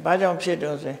ဘဲနဲ့ဘာကြောင့်ဖြစ်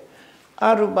တော့ဆိုအ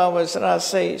ရူပဝဆရာ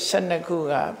စိတ်12ခု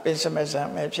ကပဉ္စမဇန်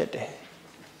ပဲဖြစ်တယ်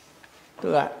သူ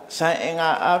ကဇန်အင်္ဂါ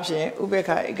အဖြစ်ဥပေက္ခ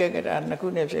ဧကဂရ2ခု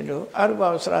နဲ့ဖြစ်လို့အရူပ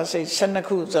ဝဆရာစိတ်12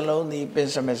ခုစလုံးဒီပဉ္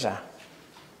စမဇန်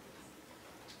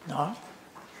နော်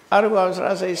အရူပဝဆ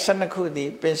ရာစိတ်12ခုဒီ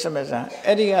ပဉ္စမဇန်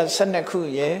အဲ့ဒီက12ခု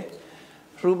ရယ်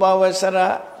ရူပဝဆရာ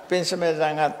ပဉ္စမဇ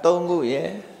န်က3ခုရယ်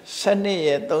12ရ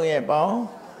ယ်3ရယ်ပေါင်း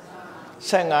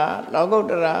15လောကုတ္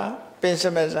တရာပဉ္စ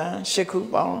မဇန်8ခု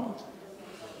ပေါင်း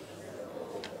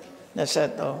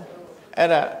23အဲ့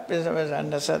ဒါပဉ္စမဇန်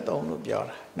23လို့ပြော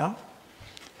တာနော်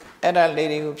အဲ့ဒါလေး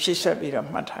တွေကိုဖြည့်ဆွက်ပြီးတော့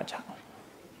မှတ်ထားကြအောင်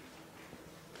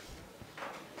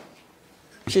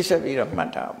ဖြည့်ဆွက်ပြီးတော့မှ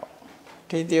တ်ထားပါ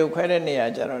ဒီတရုပ်ခွဲတဲ့နေရာ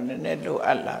ကျတော့နည်းနည်းလိုအ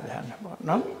ပ်လာပြန်တယ်ပေါ့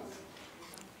နော်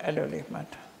အဲ့လိုလေးမှတ်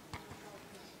ထား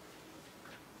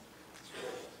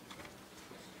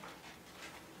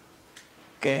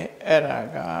ကဲအဲ့ဒါ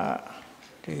က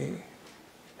ဒီ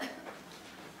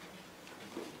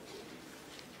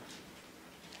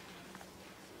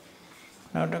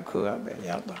နောက်တစ်ခုကပဲ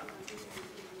ရောက်သွား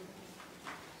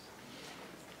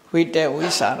ဝိတေဝိ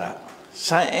စာရဇ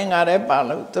န်အင်္ဂါတွေပါ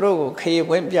လို့သူတို့ကိုခေ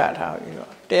ဝင်းပြထားပြီး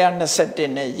တော့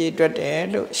121နဲ့ရေးတွက်တယ်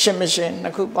လို့ရှင်းမရှင်းနှ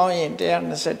စ်ခုပေါင်းရင်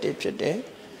121ဖြစ်တယ်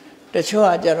တချို့က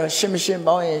ကြတော့ရှင်းမရှင်း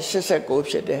ပေါင်းရင်89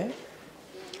ဖြစ်တယ်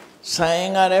ဇန်အ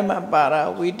င်္ဂါတွေမှာပါတာ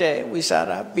ဝိတေဝိစာ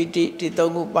ရပိဋိဒီ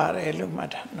သုံးခုပါတယ်လို့မှတ်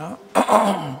တာနော်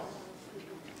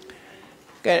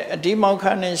ကဲအဒီမောက္ခ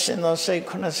နဲ့ရှင်သောစိတ်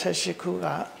88ခုက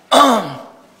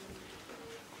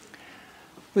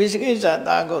ဝိသကိစ္စ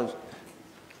တာကို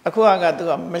အခုကသူ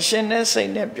ကမရှင်တဲ့စိတ်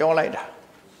နဲ့ပြောလိုက်တာ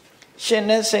ရှင်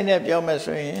တဲ့စိတ်နဲ့ပြောမယ်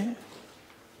ဆိုရင်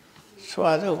ဆို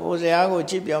ပါစို့ဟိုဇာကို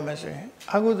ကြည့်ပြောမယ်ဆိုရင်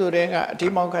အကုသိုလ်တွေကအဒီ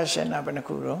မောက္ခရှင်တာဘယ်နှ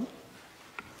ခုတော့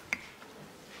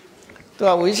သူက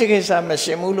ဝိသကိစ္စမရှ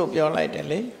င်ဘူးလို့ပြောလိုက်တယ်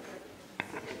လေ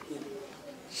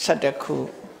17ခု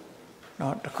เนา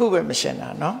ะတစ်ခုပဲမရှင်တာ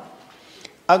เนาะ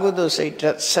အကုသိုလ်စိတ်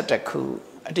17ခု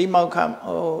အဒီမောက္ခ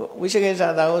ဝိသကိစ္စ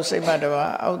တာကိုစိတ်မှတ်တော့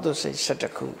အကုသိုလ်စိတ်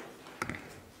17ခု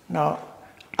เนาะ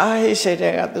အာဟိစေ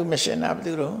တဲ့ကသူမရှင်တာဘယ်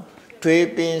သူတော့ဒွေ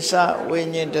ပင်စဝိ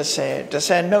ညာဉ်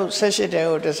10နှုတ်18တဲ့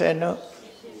ကို10နှုတ်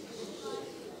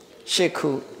8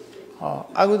ခုဟော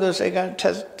အကုသိုလ်စိတ်က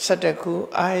17ခု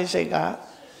အာဟိစိတ်က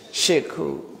8ခု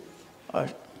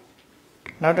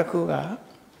နောက်တစ်ခုက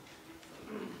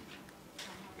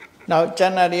နောက်ကျ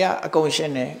န်တဲ့ကအကုန်ရှ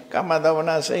င်းတယ်ကာမတဝ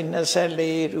နာစိတ်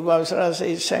24ရူပဝဆရာစိ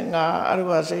တ်15အရူ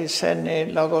ပစိတ်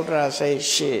12လောကုတ္တရာစိတ်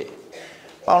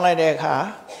8ပေါင်းလိုက်တဲ့အခါ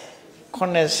88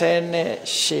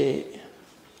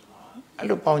အဲ့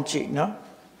လိုပေါင်းကြည့်နော်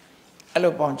အဲ့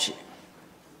လိုပေါင်းကြည့်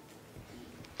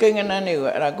ကိန်းကနန်းတွေကို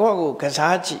အဲ့ဒါကိုယ့်ကိုက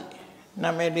စားကြည့်နာ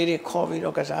မည်လေးတွေခေါ်ပြီး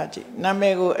တော့ကစားကြည့်နာမ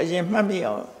ည်ကိုအရင်မှတ်မိ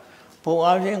အောင်ဘုံ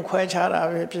အပြင်ခွဲခြားတာ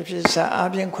ပဲဖြစ်ဖြစ်ဇာအ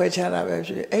ပြင်ခွဲခြားတာပဲ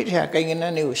ဖြစ်အဲ့ဒီဟာကိန်းကန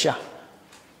န်းတွေကိုရှာ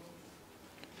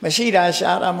မရှိတာ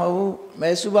ရှာတာမဟုတ်ဘူးမဲ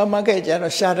စူပါမားကတ်ကျ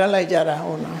တော့ရှာတတ်လိုက်ကြတာ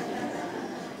ဟုတ်လား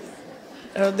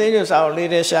အဲ့တော့သေးရစာကိုလေး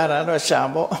တဲ့ရှာတာတော့ရှာ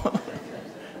ပေါ့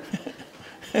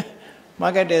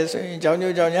မားကတ်တဲ့ဆိုရင်ကြောင်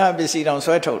ညိုကြောင်ညာပစ္စည်းတောင်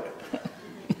ဆွဲထုတ်တယ်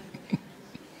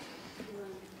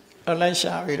အလိုက်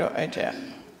ရှာပြီးတော့အဲ့တဲ့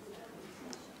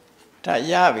ဒါ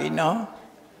ရပြီနော်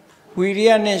ဝီရိ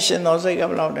ယနဲ့ရှင်သောစိတ်က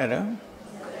ဘယ်လောက်တည်းတော့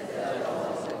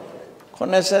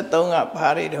83ကဘာ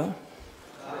တွေတော့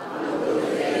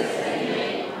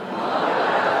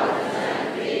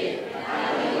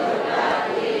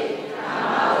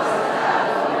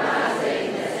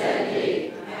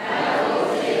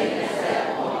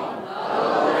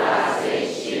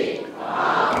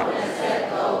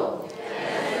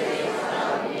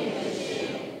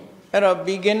အဲ့တော့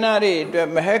beginner တွေအတွက်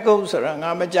မဟဲကုတ်ဆိုတာငါ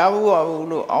မကြားဘူးပါဘူး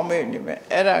လို့အောင်းမေ့နေမယ်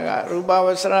အဲ့ဒါကရူပဝ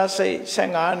ဆရာစိတ်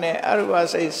15နဲ့အရူပ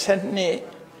စိတ်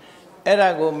12အဲ့ဒါ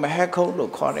ကိုမဟဲကုတ်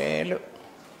လို့ခေါ်တယ်လို့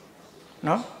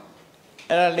နော်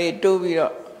အဲ့ဒါလေးတိုးပြီး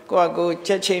တော့ကိုယ့်ချ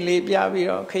က်ချင်းလေးပြပြီး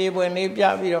တော့ခေပွင့်လေးပြ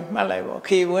ပြီးတော့မှတ်လိုက်ပေါ့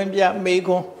ခေပွင့်ပြမေး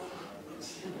ခွန်း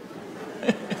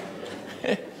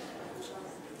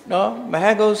နော်မ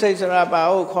ဟဲကုတ်စိတ်ဆိုတာဘာ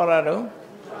ကိုခေါ်တာတော့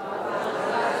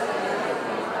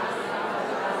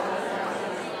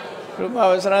ရူပ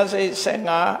ဝဆရာစိတ်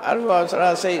15အရူပဝဆ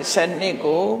ရာစိတ်12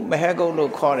ကိုမဟဲကုတ်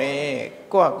လို့ခေါ်တယ်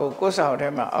ကိုယ့်ကိုယ်စာအုပ်ထဲ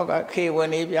မှာအောက်ကခေဝင်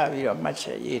လေးပြပြီးတော့မှတ်ချ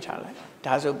က်ရေးထားလိုက်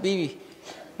ဒါဆိုပြီးပြီ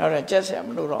နောက်တော့ကြက်စရာမ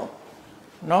လိုတော့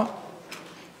နော်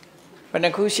ဘယ်နှ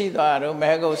ခုရှိသွားတော့မ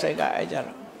ဟဲကုတ်စိတ်ကအဲ့ကြ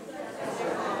တော့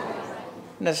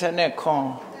20ခွန်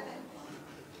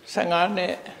15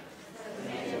နဲ့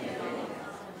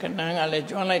ကနန်းကလည်း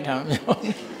ကျွမ်းလိုက်တာမျိုး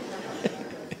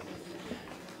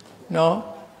နော်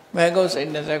မဲကုတ်စိတ်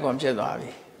20ခွန်ဖြစ်သွား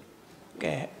ပြီ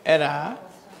ကဲအဲ့ဒါ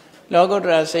လောကုတ္တ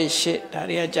ရာစိတ်8ဒါ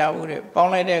တွေကကြာဘူးတဲ့ပေါ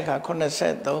င်းလိုက်တဲ့အခါ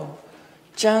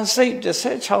83ကြံစိတ်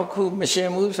16ခုမရှင်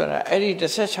ဘူးဆိုတာအဲ့ဒီ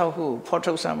16ခုဖော်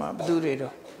ထုတ်စမ်းမှာဘယ်သူတွေ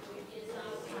တော့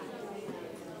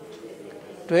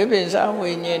ဒွေပင်စာ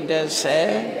ဝိညာဉ်10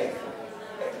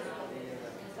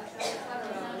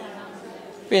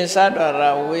ပင်စတော်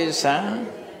ရာဝိဇံ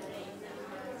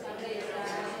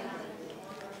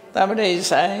တပ္ပရိ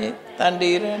ဆိုင်တန်တိ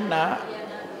ရဏ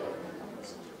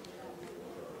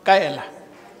ကဲလား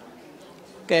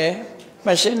ကဲမ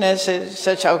ရှင်းတဲ့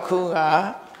16ခုက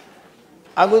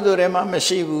အကုသိုလ်ထဲမှာမ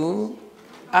ရှိဘူး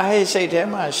အာဟိစိတ်ထဲ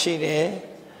မှာရှိတယ်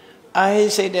အာဟိ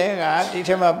စိတ်ထဲကဒီ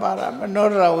ထဲမှာပါတာမနော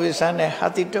ရဝိဇ္ဇနဲ့ဟာ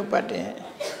တိတုပ္ပတ်တင်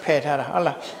ဖယ်ထားတာဟုတ်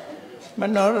လားမ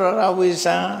နောရဝိဇ္ဇ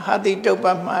ဟာတိတုပ္ပ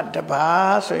တ်မှတ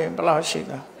ပါးဆိုရင်ဘယ်လောက်ရှိ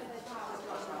သွား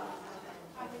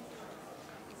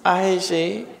အာဟိစိ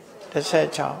တ်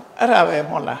16အဲ့ဒါပဲ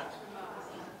မဟုတ်လား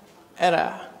အဲ့ဒါ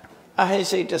အဟိ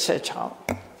စိတ်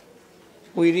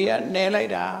16ဝီရိယနဲလို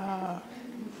က်တာ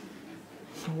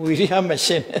ဝီရိယမ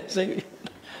ရှင်းတဲ့စိတ်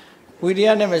ဝီရိယ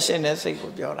နဲ့မရှင်းတဲ့စိတ်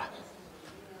ကိုပြောတာ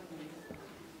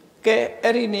ကဲ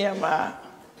အဲ့ဒီနေရာမှာ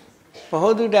ဘဟု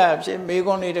တုတ္တအဖြစ်မေ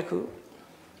ခွန်းလေးတစ်ခု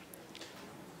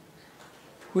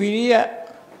ဝီရိယ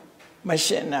မ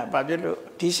ရှင်းတာဘာဖြစ်လို့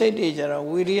ဒီစိတ်တွေကြတော့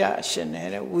ဝီရိယရှင်းတ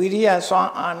ယ်ဝီရိယစွ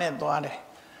မ်းအားနဲ့သွားတယ်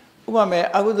ဥပမာ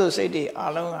အကုသိုလ်စိတ်တွေအ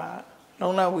လုံးက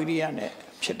လုံးလဝီရိယနဲ့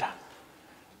ဖြစ်တာ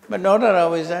မနောဒရ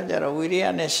ဝိဇ္ဇာကြတော့ဝီရိယ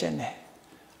နဲ့ရှင်းတယ်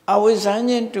အဝိဇ္ဇာ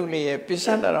ချင်းတူလျက်ပိစ္ဆ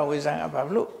ဒရဝိဇ္ဇာကဘာ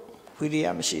လို့ဝီရိယ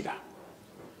မရှိတာ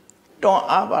တွန်း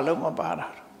အားဘာလို့မပါတာ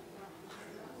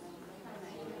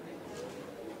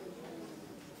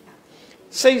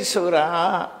စိတ်ဆိုတာ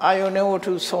အာယုန်နဲ့ဝတ္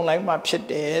ထုဆုံလိုက်မှဖြစ်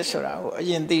တယ်ဆိုတာကိုအ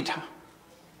ရင်သိထား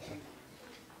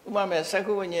ဥပမာသက္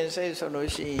ကုဝိညာဉ်စိတ်ဆိုလို့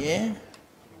ရှိရင်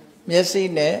မျက်စိ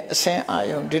နဲ့အဆင်းအာ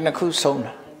ယုန်ဒီနှစ်ခုဆုံ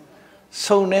တာ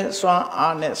ဆုံတဲ့စွမ်း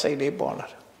အားနဲ့စိတ်လေးပေါ်လာ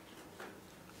တာ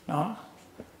နော်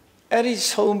အဲ့ဒီ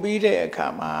ဆုံပြီးတဲ့အခါ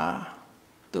မှာ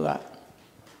သူက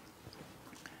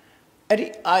အဲ့ဒီ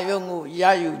အာယုန်ကိုရ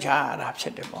ယူကြရတာဖြ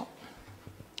စ်တယ်ပေါ့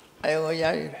အာယုန်ကိုရ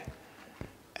ယူတယ်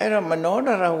အဲ့တော့မနောဒ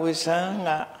ရဝိဇ္ဇံက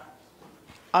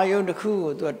အာယုန်တစ်ခု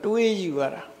ကိုသူကတွေးယူရ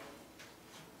တာ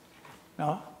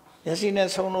နော်မျက်စိနဲ့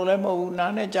ဆုံလို့လည်းမဟုတ်ဘူး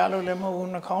နားနဲ့ကြားလို့လည်းမဟုတ်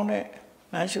ဘူးနှာခေါင်းနဲ့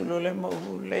နမ်းရှုလို့လည်းမဟုတ်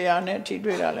ဘူးလျှာနဲ့ထိ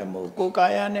တွေ့တာလည်းမဟုတ်ဘူးကို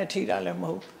ယ်ကာယနဲ့ထိတာလည်းမ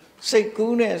ဟုတ်စိတ်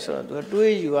ကူးနဲ့ဆိုတော့သူ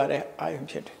တွေးယူရတဲ့အာယုံ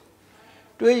ဖြစ်တယ်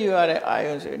တွေးယူရတဲ့အာ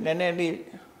ယုံဆိုနည်းနည်းလေး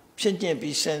ဖြစ်ညစ်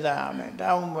ပြီးစဉ်းစားရမယ်ဒါ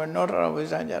မှမဟုတ်နောဒရဝိ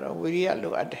ဇ္ဇာကြတော့ဝိရိယ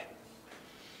လိုအပ်တယ်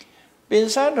ပင်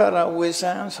စဒရဝိဇ္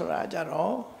ဇာဆိုတာကြ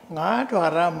တော့ငါးဒွါ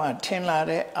ရမှာထင်လာ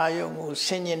တဲ့အာယုံကိုဆ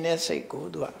င်ញင်တဲ့စိတ်ကို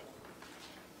သူက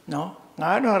နော်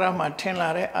ငါးဒွါရမှာထင်လာ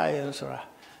တဲ့အာယုံဆိုတာ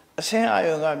အစင်းအာ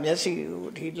ယုံကမျက်စိကို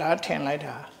ဒီလားထင်လိုက်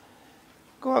တာ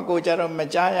ကိုကြတော့မ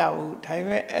ကြားရဘူးဒါပေ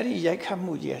မဲ့အဲ့ဒီရိုက်ခတ်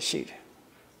မှုကြီးရှိတယ်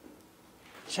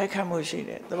ရိုက်ခတ်မှုရှိတ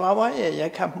ယ်တဘာဝရဲ့ရို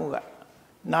က်ခတ်မှုက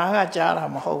နားကကြားတာ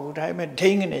မဟုတ်ဘူးဒါပေမဲ့ဒိ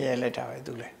န်းကနေရိုက်လိုက်တာပဲ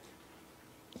သူ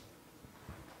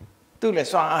လဲ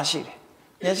စွမ်းအားရှိတယ်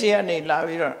မျက်စိကနေလာ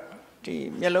ပြီးတော့ဒီ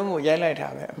မျက်လုံးကိုရိုက်လိုက်တာ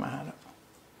ပဲအမှန်တော့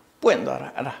ပွင့်သွားတာ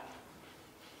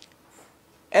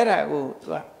အဲ့ဒါကိုသူ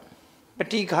ကပ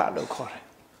ဋိက္ခလို့ခေါ်တယ်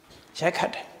ရိုက်ခ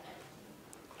တ်တယ်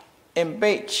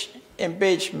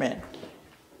impingement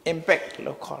impact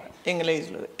လို့ခေါ်တယ်အင်္ဂလိပ်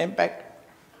လို impact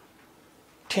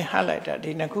ထင်ဟလိုက်တာ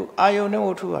ဒီနှစ်ခုအာယုန်နဲ့ဝ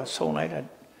တ္ထုကဆုံလိုက်တာ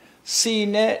စီ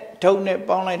နဲ့ဒုတ်နဲ့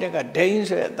ပေါင်းလိုက်တဲ့ကဒိန်း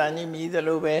ဆိုတဲ့အတန်ကြီးမြည်သ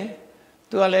လိုပဲ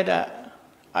သူကလည်းဒါ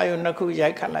အာယုန်နှစ်ခုရို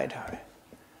က်ခတ်လိုက်တာပဲ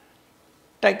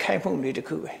တိုက်ခိုက်မှုလေးတစ်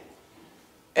ခုပဲ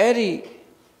အဲ့ဒီ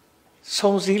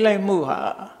ဆုံစည်းလိုက်မှုဟာ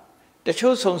တ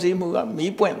ချို့ဆုံစည်းမှုက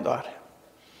မီးပွင့်သွားတယ်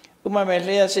ဥပမာမဲ့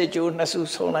လျှက်စစ်ကြိုးနှစ်စု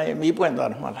ဆုံလိုက်ရင်မီးပွင့်သွား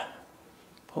တယ်မဟုတ်လား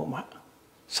ဘုံမှာ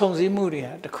ဆုံစည်းမှုတွေ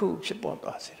ဟာတစ်ခုဖြစ်ပေါ်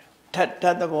သွားစေတယ်ဓာ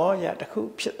တ်သဘောအရာတစ်ခု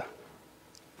ဖြစ်သွား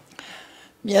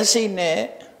မျက်စိနဲ့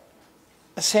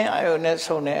အဆင်းအာယုန်နဲ့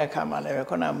ဆုံတဲ့အခါမှာလည်း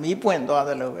ခုနမီးပွင့်သွားသ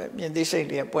လိုပဲမြင်သိစိတ်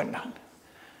တွေပွင့်တာ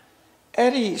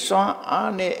အဲ့ဒီစွမ်း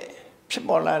အားနဲ့ဖြစ်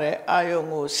ပေါ်လာတဲ့အာယုံ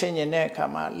ကိုဆင်ញင်တဲ့အခါ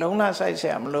မှာလုံးလဆိုင်ဆ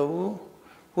ရာမလိုဘူး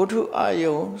ဝတ္ထုအာ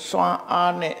ယုံစွမ်း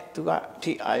အားနဲ့သူက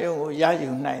ဒီအာယုံကိုရယူ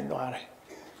နိုင်သွားတယ်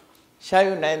ရ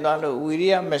ယူနိုင်သွားလို့ဝိရိ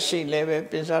ယမရှိလည်းပဲ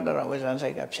ပင်စဒရဝိဇ္ဇာစိ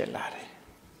တ်ကဖြစ်လာတယ်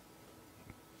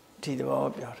ဒီသဘော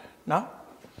ပြောတယ်နော်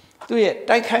သူရဲ့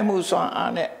တိုက်ခိုက်မှုစွမ်း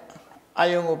အားနဲ့အာ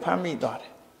ယုံကိုဖမ်းမိသွားတ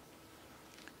ယ်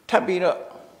ထပ်ပြီးတော့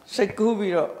စိတ်ကူး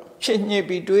ပြီးတော့ဖြစ်ညစ်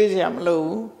ပြီးတွေးစရာမလို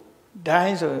ဘူးဒို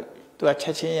င်းဆိုသူကချ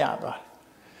က်ချင်းရသွားတယ်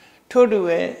ထို့တူ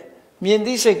ပဲမြင်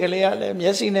သိစိတ်ကလေးကလည်းမျ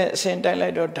က်စိနဲ့အစင်တိုက်လို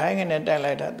က်တော့ဒိုင်းငနဲ့တိုက်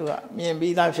လိုက်တာသူကမြင်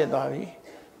ပြီးသားဖြစ်သွားပြီ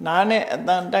နားနဲ့အတ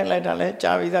န်တိုက်လိုက်တာလည်း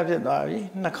ကြားပြီးသားဖြစ်သွားပြီ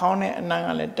နှာခေါင်းနဲ့အနံ့က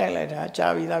လည်းတိုက်လိုက်တာ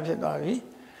ကြားပြီးသားဖြစ်သွားပြီ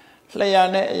လျှာ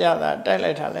နဲ့အရသာတိုက်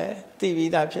လိုက်တာလည်းသိ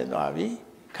ပြီးသားဖြစ်သွားပြီ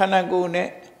ခန္ဓာကိုယ်နဲ့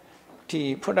ဒီ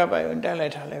ဖုဒ္ဓဘာယုံတိုက်လို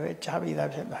က်တာလည်းပဲကြားပြီးသား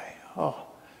ဖြစ်သွားပြီဟော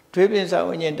ဒွေပင်စ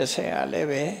ဝိညာဉ်30ကလည်း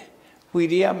ပဲဝိ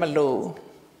ရိယမလို့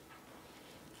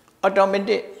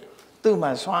automatic သူ့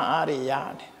မှာစွမ်းအားတွေရ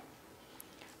တယ်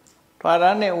ဓာရ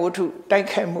နဲ့ဝတ္ထုတိုက်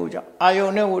ခိုက်မှုကြောင့်အာယု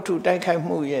န်နဲ့ဝတ္ထုတိုက်ခိုက်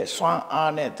မှုရဲ့စွမ်း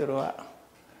အားနဲ့သူတို့က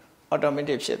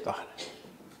automatic ဖြစ်သွားတယ်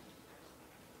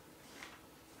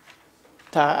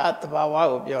ဒါအတ္တဘာဝ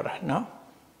ကိုပြောတာနော်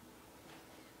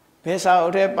ဘယ်စာအု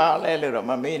ပ်ထဲပါလဲလို့တော့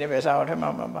မမေးနဲ့ဘယ်စာအုပ်ထဲမှာ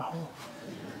မပါဘူး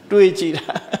တွေးကြည့်တာ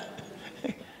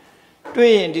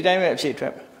တွေးရင်ဒီတိုင်းပဲအဖြေထွ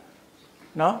က်မယ်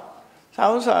နော်စာ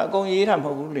အုပ်စာအကုန်ရေးတာမ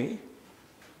ဟုတ်ဘူးလေ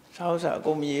စာအုပ်စာအ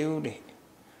ကုန်မရေးဘူးလေ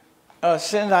စ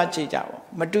ဉ်းစားကြည့်ကြပါ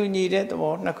မတူညီတဲ့သ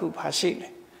ဘောနှစ်ခုပါရှိတ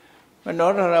ယ်မနော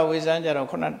ဒရဝိဇ္ဇာကြတော့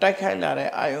ခုနတိုက်ခိုက်လာတဲ့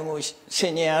အာယုံကိုဆ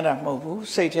င်ញင်ရတာမဟုတ်ဘူး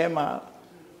စိတ်ထဲမှာ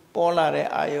ပေါ်လာတဲ့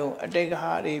အာယုံအတိတ်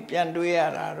ဟာတွေပြန်တွေးရ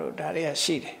တာတို့ဒါတွေက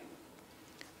ရှိတယ်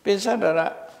ပိဿဒရ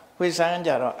ဝိဇ္ဇာ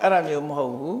ကြတော့အဲ့ဒါမျိုးမဟု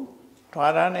တ်ဘူးဓာ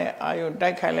ရနဲ့အာယုံ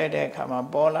တိုက်ခိုက်လိုက်တဲ့အခါမှာ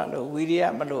ပေါ်လာလို့ဝိရိယ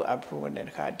မလို့အဖို့နဲ့တ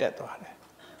ခါတက်သွားတယ်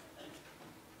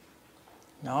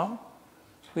နော်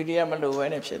ဝိရိယမလို့ပဲ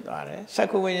နဲ့ဖြစ်သွားတယ်သက္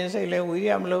ခုဝိညာဉ်စိတ်လည်းဝိရိ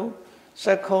ယမလို့သ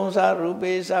က္ခုံစာရူ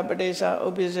ပေစာပဋိစာဥ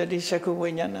ပ္ပစ္စတိသက္ခုဝိ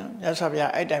ညာဏမြတ်စွာဘု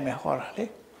ရားအဲ့တိုင်းပဲဟောတာလေ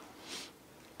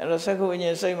အဲ့တော့သက္ခုဝိညာ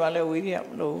ဉ်စိတ်မှလည်းဝိရိယမ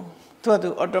လို့သူ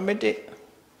automatic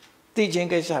သိခြင်း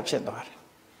ကိစ္စဖြစ်သွားတယ်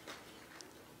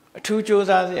အထူးကြိုး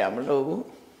စားစရာမလိုဘူး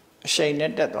အရှိန်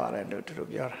နဲ့တက်သွားတယ်လို့သူတို့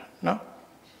ပြောတာနော်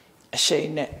အရှိန်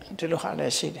နဲ့ဒီလိုဟာလ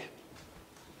ည်းရှိတယ်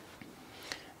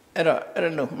အဲ့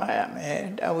လိုမှားရမယ်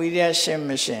ဒါဝိရိယရှင်မ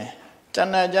ရှင်တ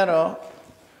ဏှာကြတော့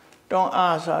တွန်း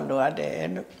အားဆိုလိုအပ်တယ်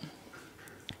လို့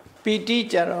ပီတိ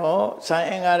ကြတော့ဇာ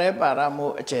အင်္ဂါရဲပါရ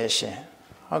မို့အကျယ်ရှင်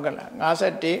ဟုတ်ကလား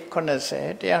51 90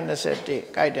 121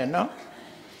ကြိုက်တယ်နော်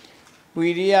ဝိ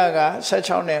ရိယက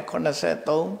16နဲ့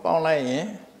83ပေါင်းလိုက်ရင်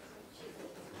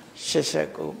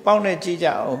89ပေါင်းနဲ့ကြည့်ကြ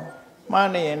အောင်မှား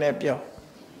နေရင်လည်းပြော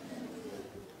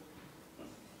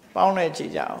ပေါင်းနဲ့ကြ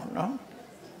ည့်ကြအောင်နော်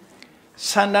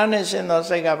ဆန္ဒနဲ့ရှင်သော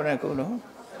စိတ်ကဘယ်နှခုလို့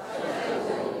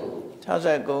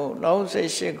69လောဘစိ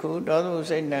တ်8ခုဒေါသ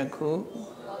စိတ်2ခု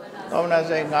သောမန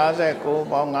စိတ်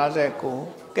59ပေါင်း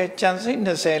59ကဲကြံစိတ်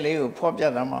20လေးကိုဖော်ပြ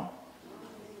သမှာ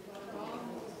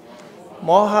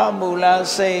မောဟမူလ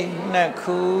စိတ်2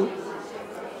ခု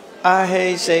အာဟိ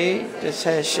စိတ်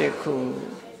18ခု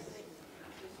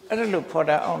အဲ့ဒါလို့ဖော်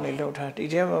တာအောင်လေလှုပ်ထားဒီ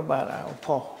ထဲမှာပါတာကို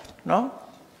ဖော်နော်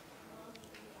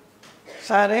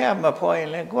စာရဲကမဖော်ရင်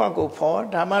လည်းကိုယ့်အကိုဖော်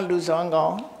ဒါမှလူဆောင်ကော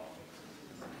င်း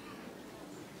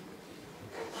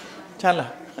Chala.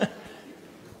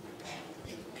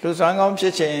 Lusangom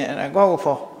Chichen and a go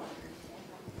for.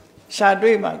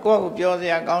 Shadwima, go up your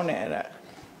account.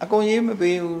 A go ye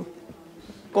be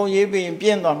go ye be in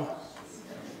Piendon.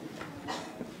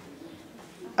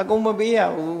 A go be a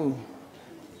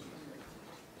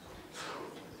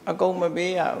go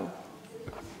be a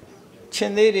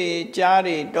Chindiri,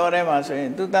 Jari, Dorema,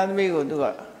 saying, do that we go do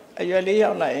it. A yearly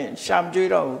outline, Sham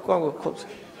Judo, go cook.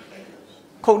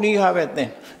 Cody have it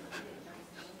then.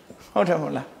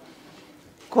 Hotamola.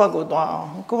 Quago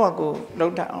down, Quago low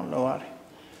down, lower.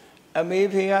 A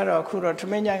maybe I or could to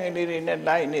many young lady in that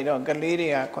light need on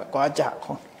Galeria,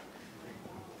 Quajaco.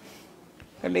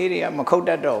 Galeria,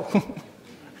 Makota dough.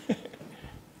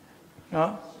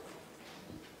 No?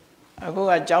 I go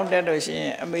at John Dead,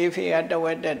 she maybe at the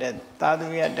wet dead,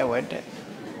 Tadu at the wet dead.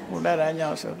 Would that I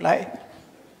know so light?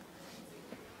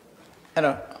 I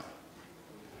don't.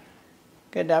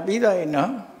 Get up either,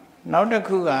 no? Now the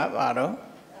Kuga, Varo.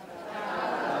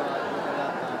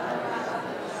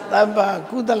 Taba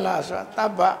Kudala,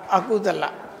 Taba Akudala.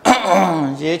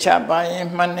 Yecha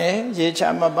buying money,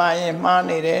 Yecha buying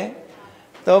money.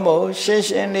 Tomo,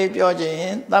 Shishin,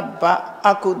 Pioji, Taba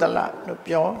Akudala, the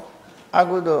pure.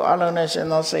 Agudo,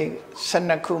 Alonation, say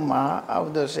Senakuma,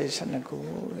 out the say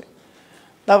Senaku.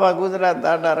 Taba Gudra,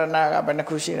 Dadaranaga,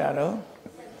 Benakushirado.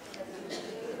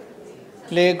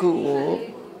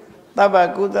 Legu,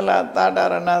 Taba Gudala,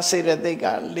 Dadarana,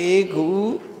 Siradega,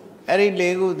 Legu. Every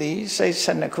legu the say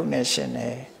Senaku nation,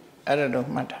 I don't know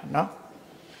matter, no?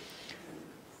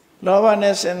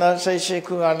 Lovaness and not say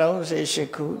Shiku alone, say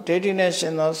Shiku, datiness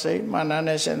and not say,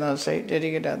 Mananes and not say,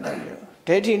 dedicated.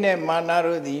 Datine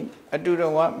Manarudi,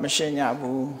 Adudawa,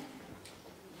 Mashenyabu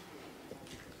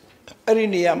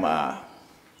Ariniama,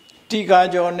 Tika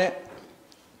Jone,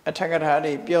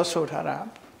 Atakatari, Biosotara.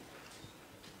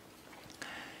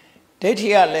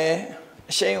 Datiale.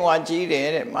 Shaywa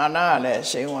Jide, Manale,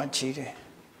 Shaywa Jide.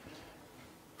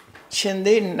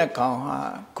 Shindin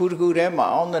Nakaha, Kudgurema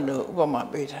on the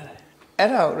Ubama Beta.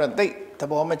 Era take the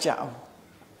bomber chow.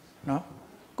 No?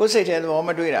 Go say to the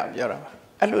bomber do it up, Yoraba.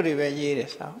 I do the way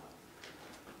years now.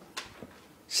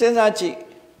 Sensachi,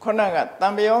 Konaga,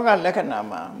 Tambioga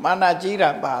Lekanama,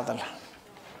 Manajira Badala.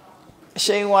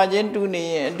 Shaywa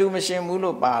Jentuni, do machine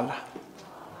Mulu Bala.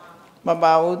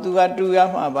 Mabau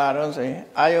duya mabaron say,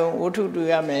 Ayo utu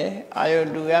duyame, Ayo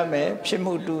duyame,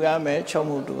 Pimu duyame,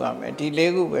 Chomu duyame,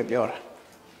 Dilegu bebiora.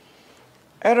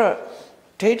 Error,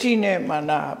 Tatine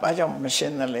mana, Bajam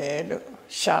machine the lead,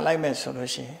 shall I mess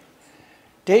solution?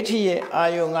 Tatie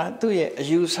Ayonga, Duye,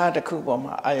 use had a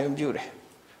kuboma, I am beauty.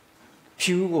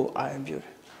 Pugo, I am beauty.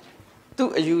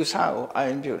 Do a use how I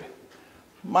am beauty.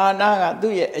 Managa,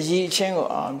 Duye, a ye chengo,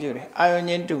 I am beauty.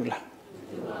 Iron dula.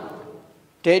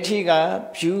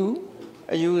 Detiga, Pew,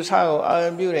 a use how our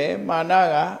beauty,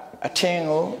 Managa, a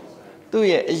tango, do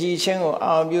ye a ye chengo,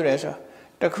 our beauty.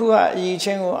 The Kua ye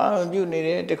chengo, our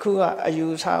beauty, the Kua a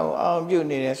use how our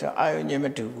beauty, so I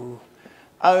yematu.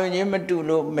 I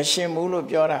yematu, machine mulu,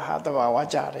 Biora Hatava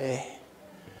Wachare.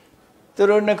 The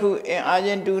Ronaku, I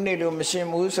didn't do neither machine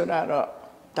moves so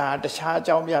that the charge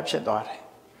of Yapshador.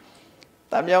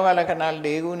 Tabioga like an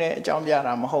allegune,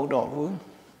 Jambiaram, hold on.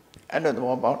 I don't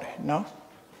know about it, no?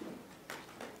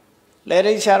 Let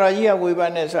it Saraya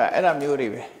Wibanes Adam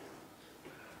Yuribe.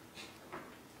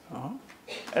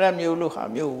 Adam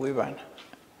Yuluha, you Wiban.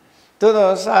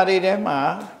 Todo Sari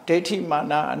Dema, Deti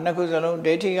Mana, Nakuzalo,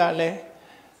 Deti Gale,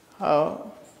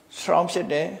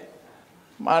 Stromshede,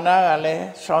 Mana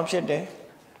Gale, Stromshede,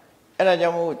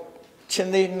 Elajamu,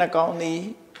 Chindi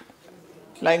Nakoni,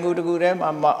 Langudugurem,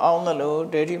 on the low,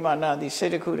 Deti Mana, the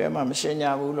Sedicurem,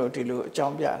 Machina Wulo Tilu,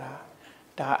 Jambiara.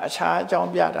 A child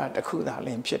John Biada, the Kuda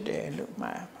Limpshade, look,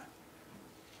 ma'am.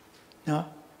 No?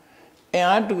 And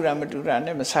I do Ramadura,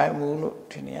 never say Mulu,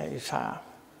 Tinia, you saw.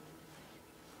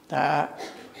 That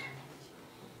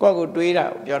go do it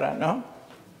out, Yora, no?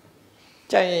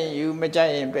 Giant, you may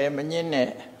giant bear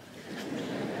manine.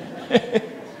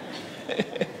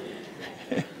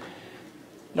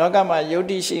 Logama,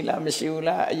 Yodi, La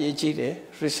Missula, Yijide,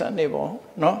 Risanebo,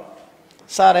 no?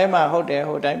 Sarema, Hotel,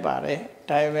 Hotel Bare,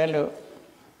 Divelo.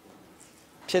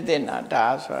 Chedina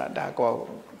das or Dago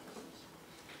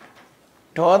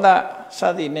Toda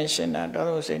Sadi Nation and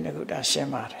Dono Senaguda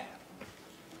Shemare.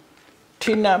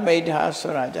 Tina made her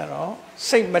Surajaro,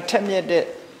 say Matemia de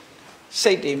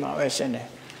Sati Mavesene.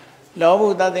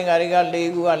 Lobu Dating Ariga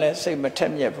Leguale, say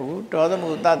Matemia Pu,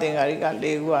 Dodamu Dating Ariga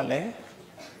Leguale,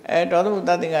 and Dodamu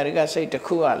Dating Ariga say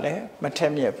Takuale,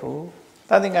 Matemia Pu,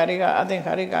 Dating Ariga, I think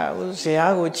Ariga,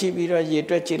 Usiago Chibira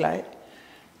Yetwechilai.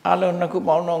 Alon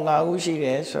Nakubono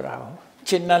Naushi, Sorrow,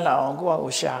 Chinala,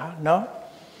 Guausha, no?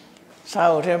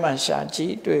 sao thế mà xả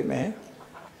tríတွေ့မယ်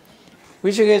ဝိ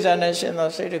သေကိစ္စနဲ့ရှင်သော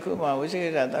စိတ်တစ်ခုမှာဝိသေကိ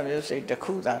စ္စတမျိုးစိတ်တစ်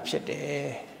ခုသာဖြစ်တယ်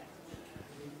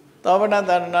သောဗန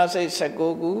တရဏစိတ်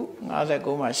19ခု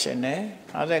59မှာရှင်တယ်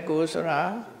59ဆိုတာ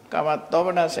ကာမသောဗ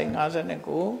နစိတ်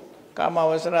59ကာမ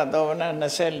ဝဆရသောဗန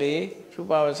24ရူ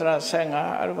ပဝဆရ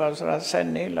15အရူပဝဆရ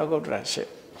12လောကုတ္တရာ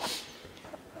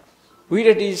10ဝိရ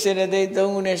တိစေတသိက်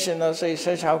3ခုနဲ့ရှင်သောစိတ်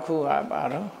16ခုဟာပါ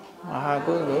တော့မဟာ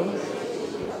ကုသိုလ်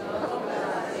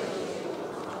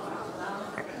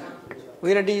ဝိ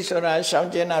ရတိဆိုတာရှောင်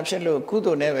ကျင်တာဖြစ်လို့ကု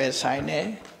သိုလ်နဲ့ပဲဆိုင်တယ်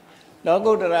လော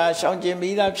ကုတ္တရာရှောင်ကျင်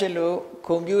ပြီးသားဖြစ်လို့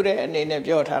ခုံပြူတဲ့အနေနဲ့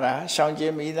ပြောထားတာရှောင်ကျ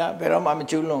င်ပြီးသားဘယ်တော့မှမ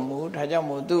ကျူးလွန်ဘူးဒါကြောင့်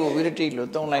မို့သူ့ကိုဝိရတိလို့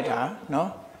သုံးလိုက်တာနော်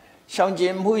ရှောင်ကျ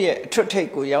င်မှုရဲ့အထွတ်ထိပ်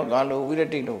ကိုရောက်သွားလို့ဝိရ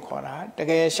တိလို့ခေါ်တာတ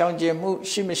ကယ်ရှောင်ကျင်မှု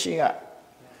ရှိမရှိက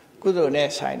ကုသိုလ်နဲ့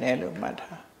ဆိုင်တယ်လို့မှတ်တာ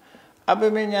အပ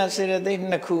မညာစေတသိက်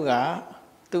2ခုက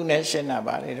သူ့နဲ့ရှင်းတာ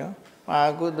ပါလေတော့ဘာ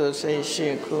ကုသိုလ်စိတ်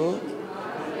8ခု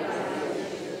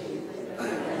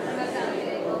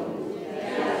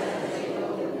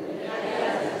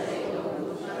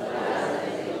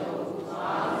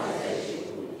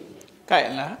ကြို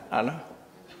က်လားအားလုံး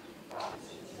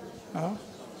နော်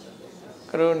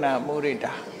ကရုဏာမုရိ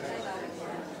ဒာ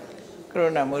ကရု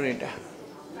ဏာမုရိဒာ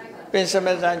ပင်စမ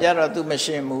ဇံကြတော့သူမ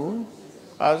ရှင်းဘူး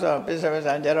ဘာလို့ဆိုပင်စမ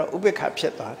ဇံကြတော့ဥပိ္ပခဖြ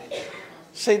စ်သွားတယ်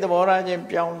စိတ်သဘောထားချင်း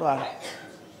ပြောင်းသွားတယ်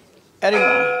အဲ့ဒီ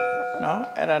မှာနော်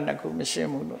အဲ့ဒါနှစ်ခုမရှင်း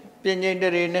ဘူးလို့ပြဉ္စိတ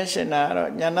ရေနဲ့ရှင်းတာကတော့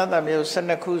ဉာဏတမျိုး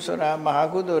12ခုဆိုတာမဟာ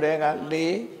ကုသိုလ်တွေက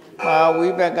4မဟာဝိ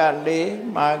ဘက်က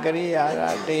4မဟာကရိယာက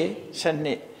4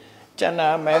 12ကျန်တာ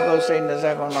မဲကုတ်စိတ်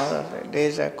29လောက်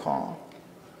40ခွန်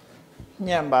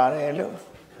ညံ့ပါတယ်လို့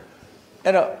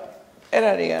အဲ့တော့အဲ့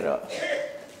ဒါတွေကတော့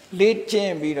လေးကျ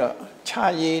င့်ပြီးတော့ခြာ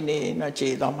ရည်နေတော့ခြေ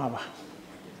သွားမှာပါ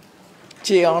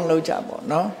ခြေအောင်လုပ်ကြပေါ့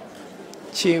နော်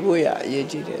ခြေဖို့ရအရေး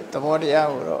ကြီးတယ်သဘောတရား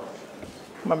ကိုတော့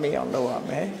မမေ့အောင်လုပ်ရ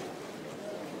မယ်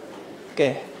ကဲ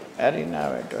အဲ့ဒီနာ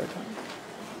ပဲတွေ့တော့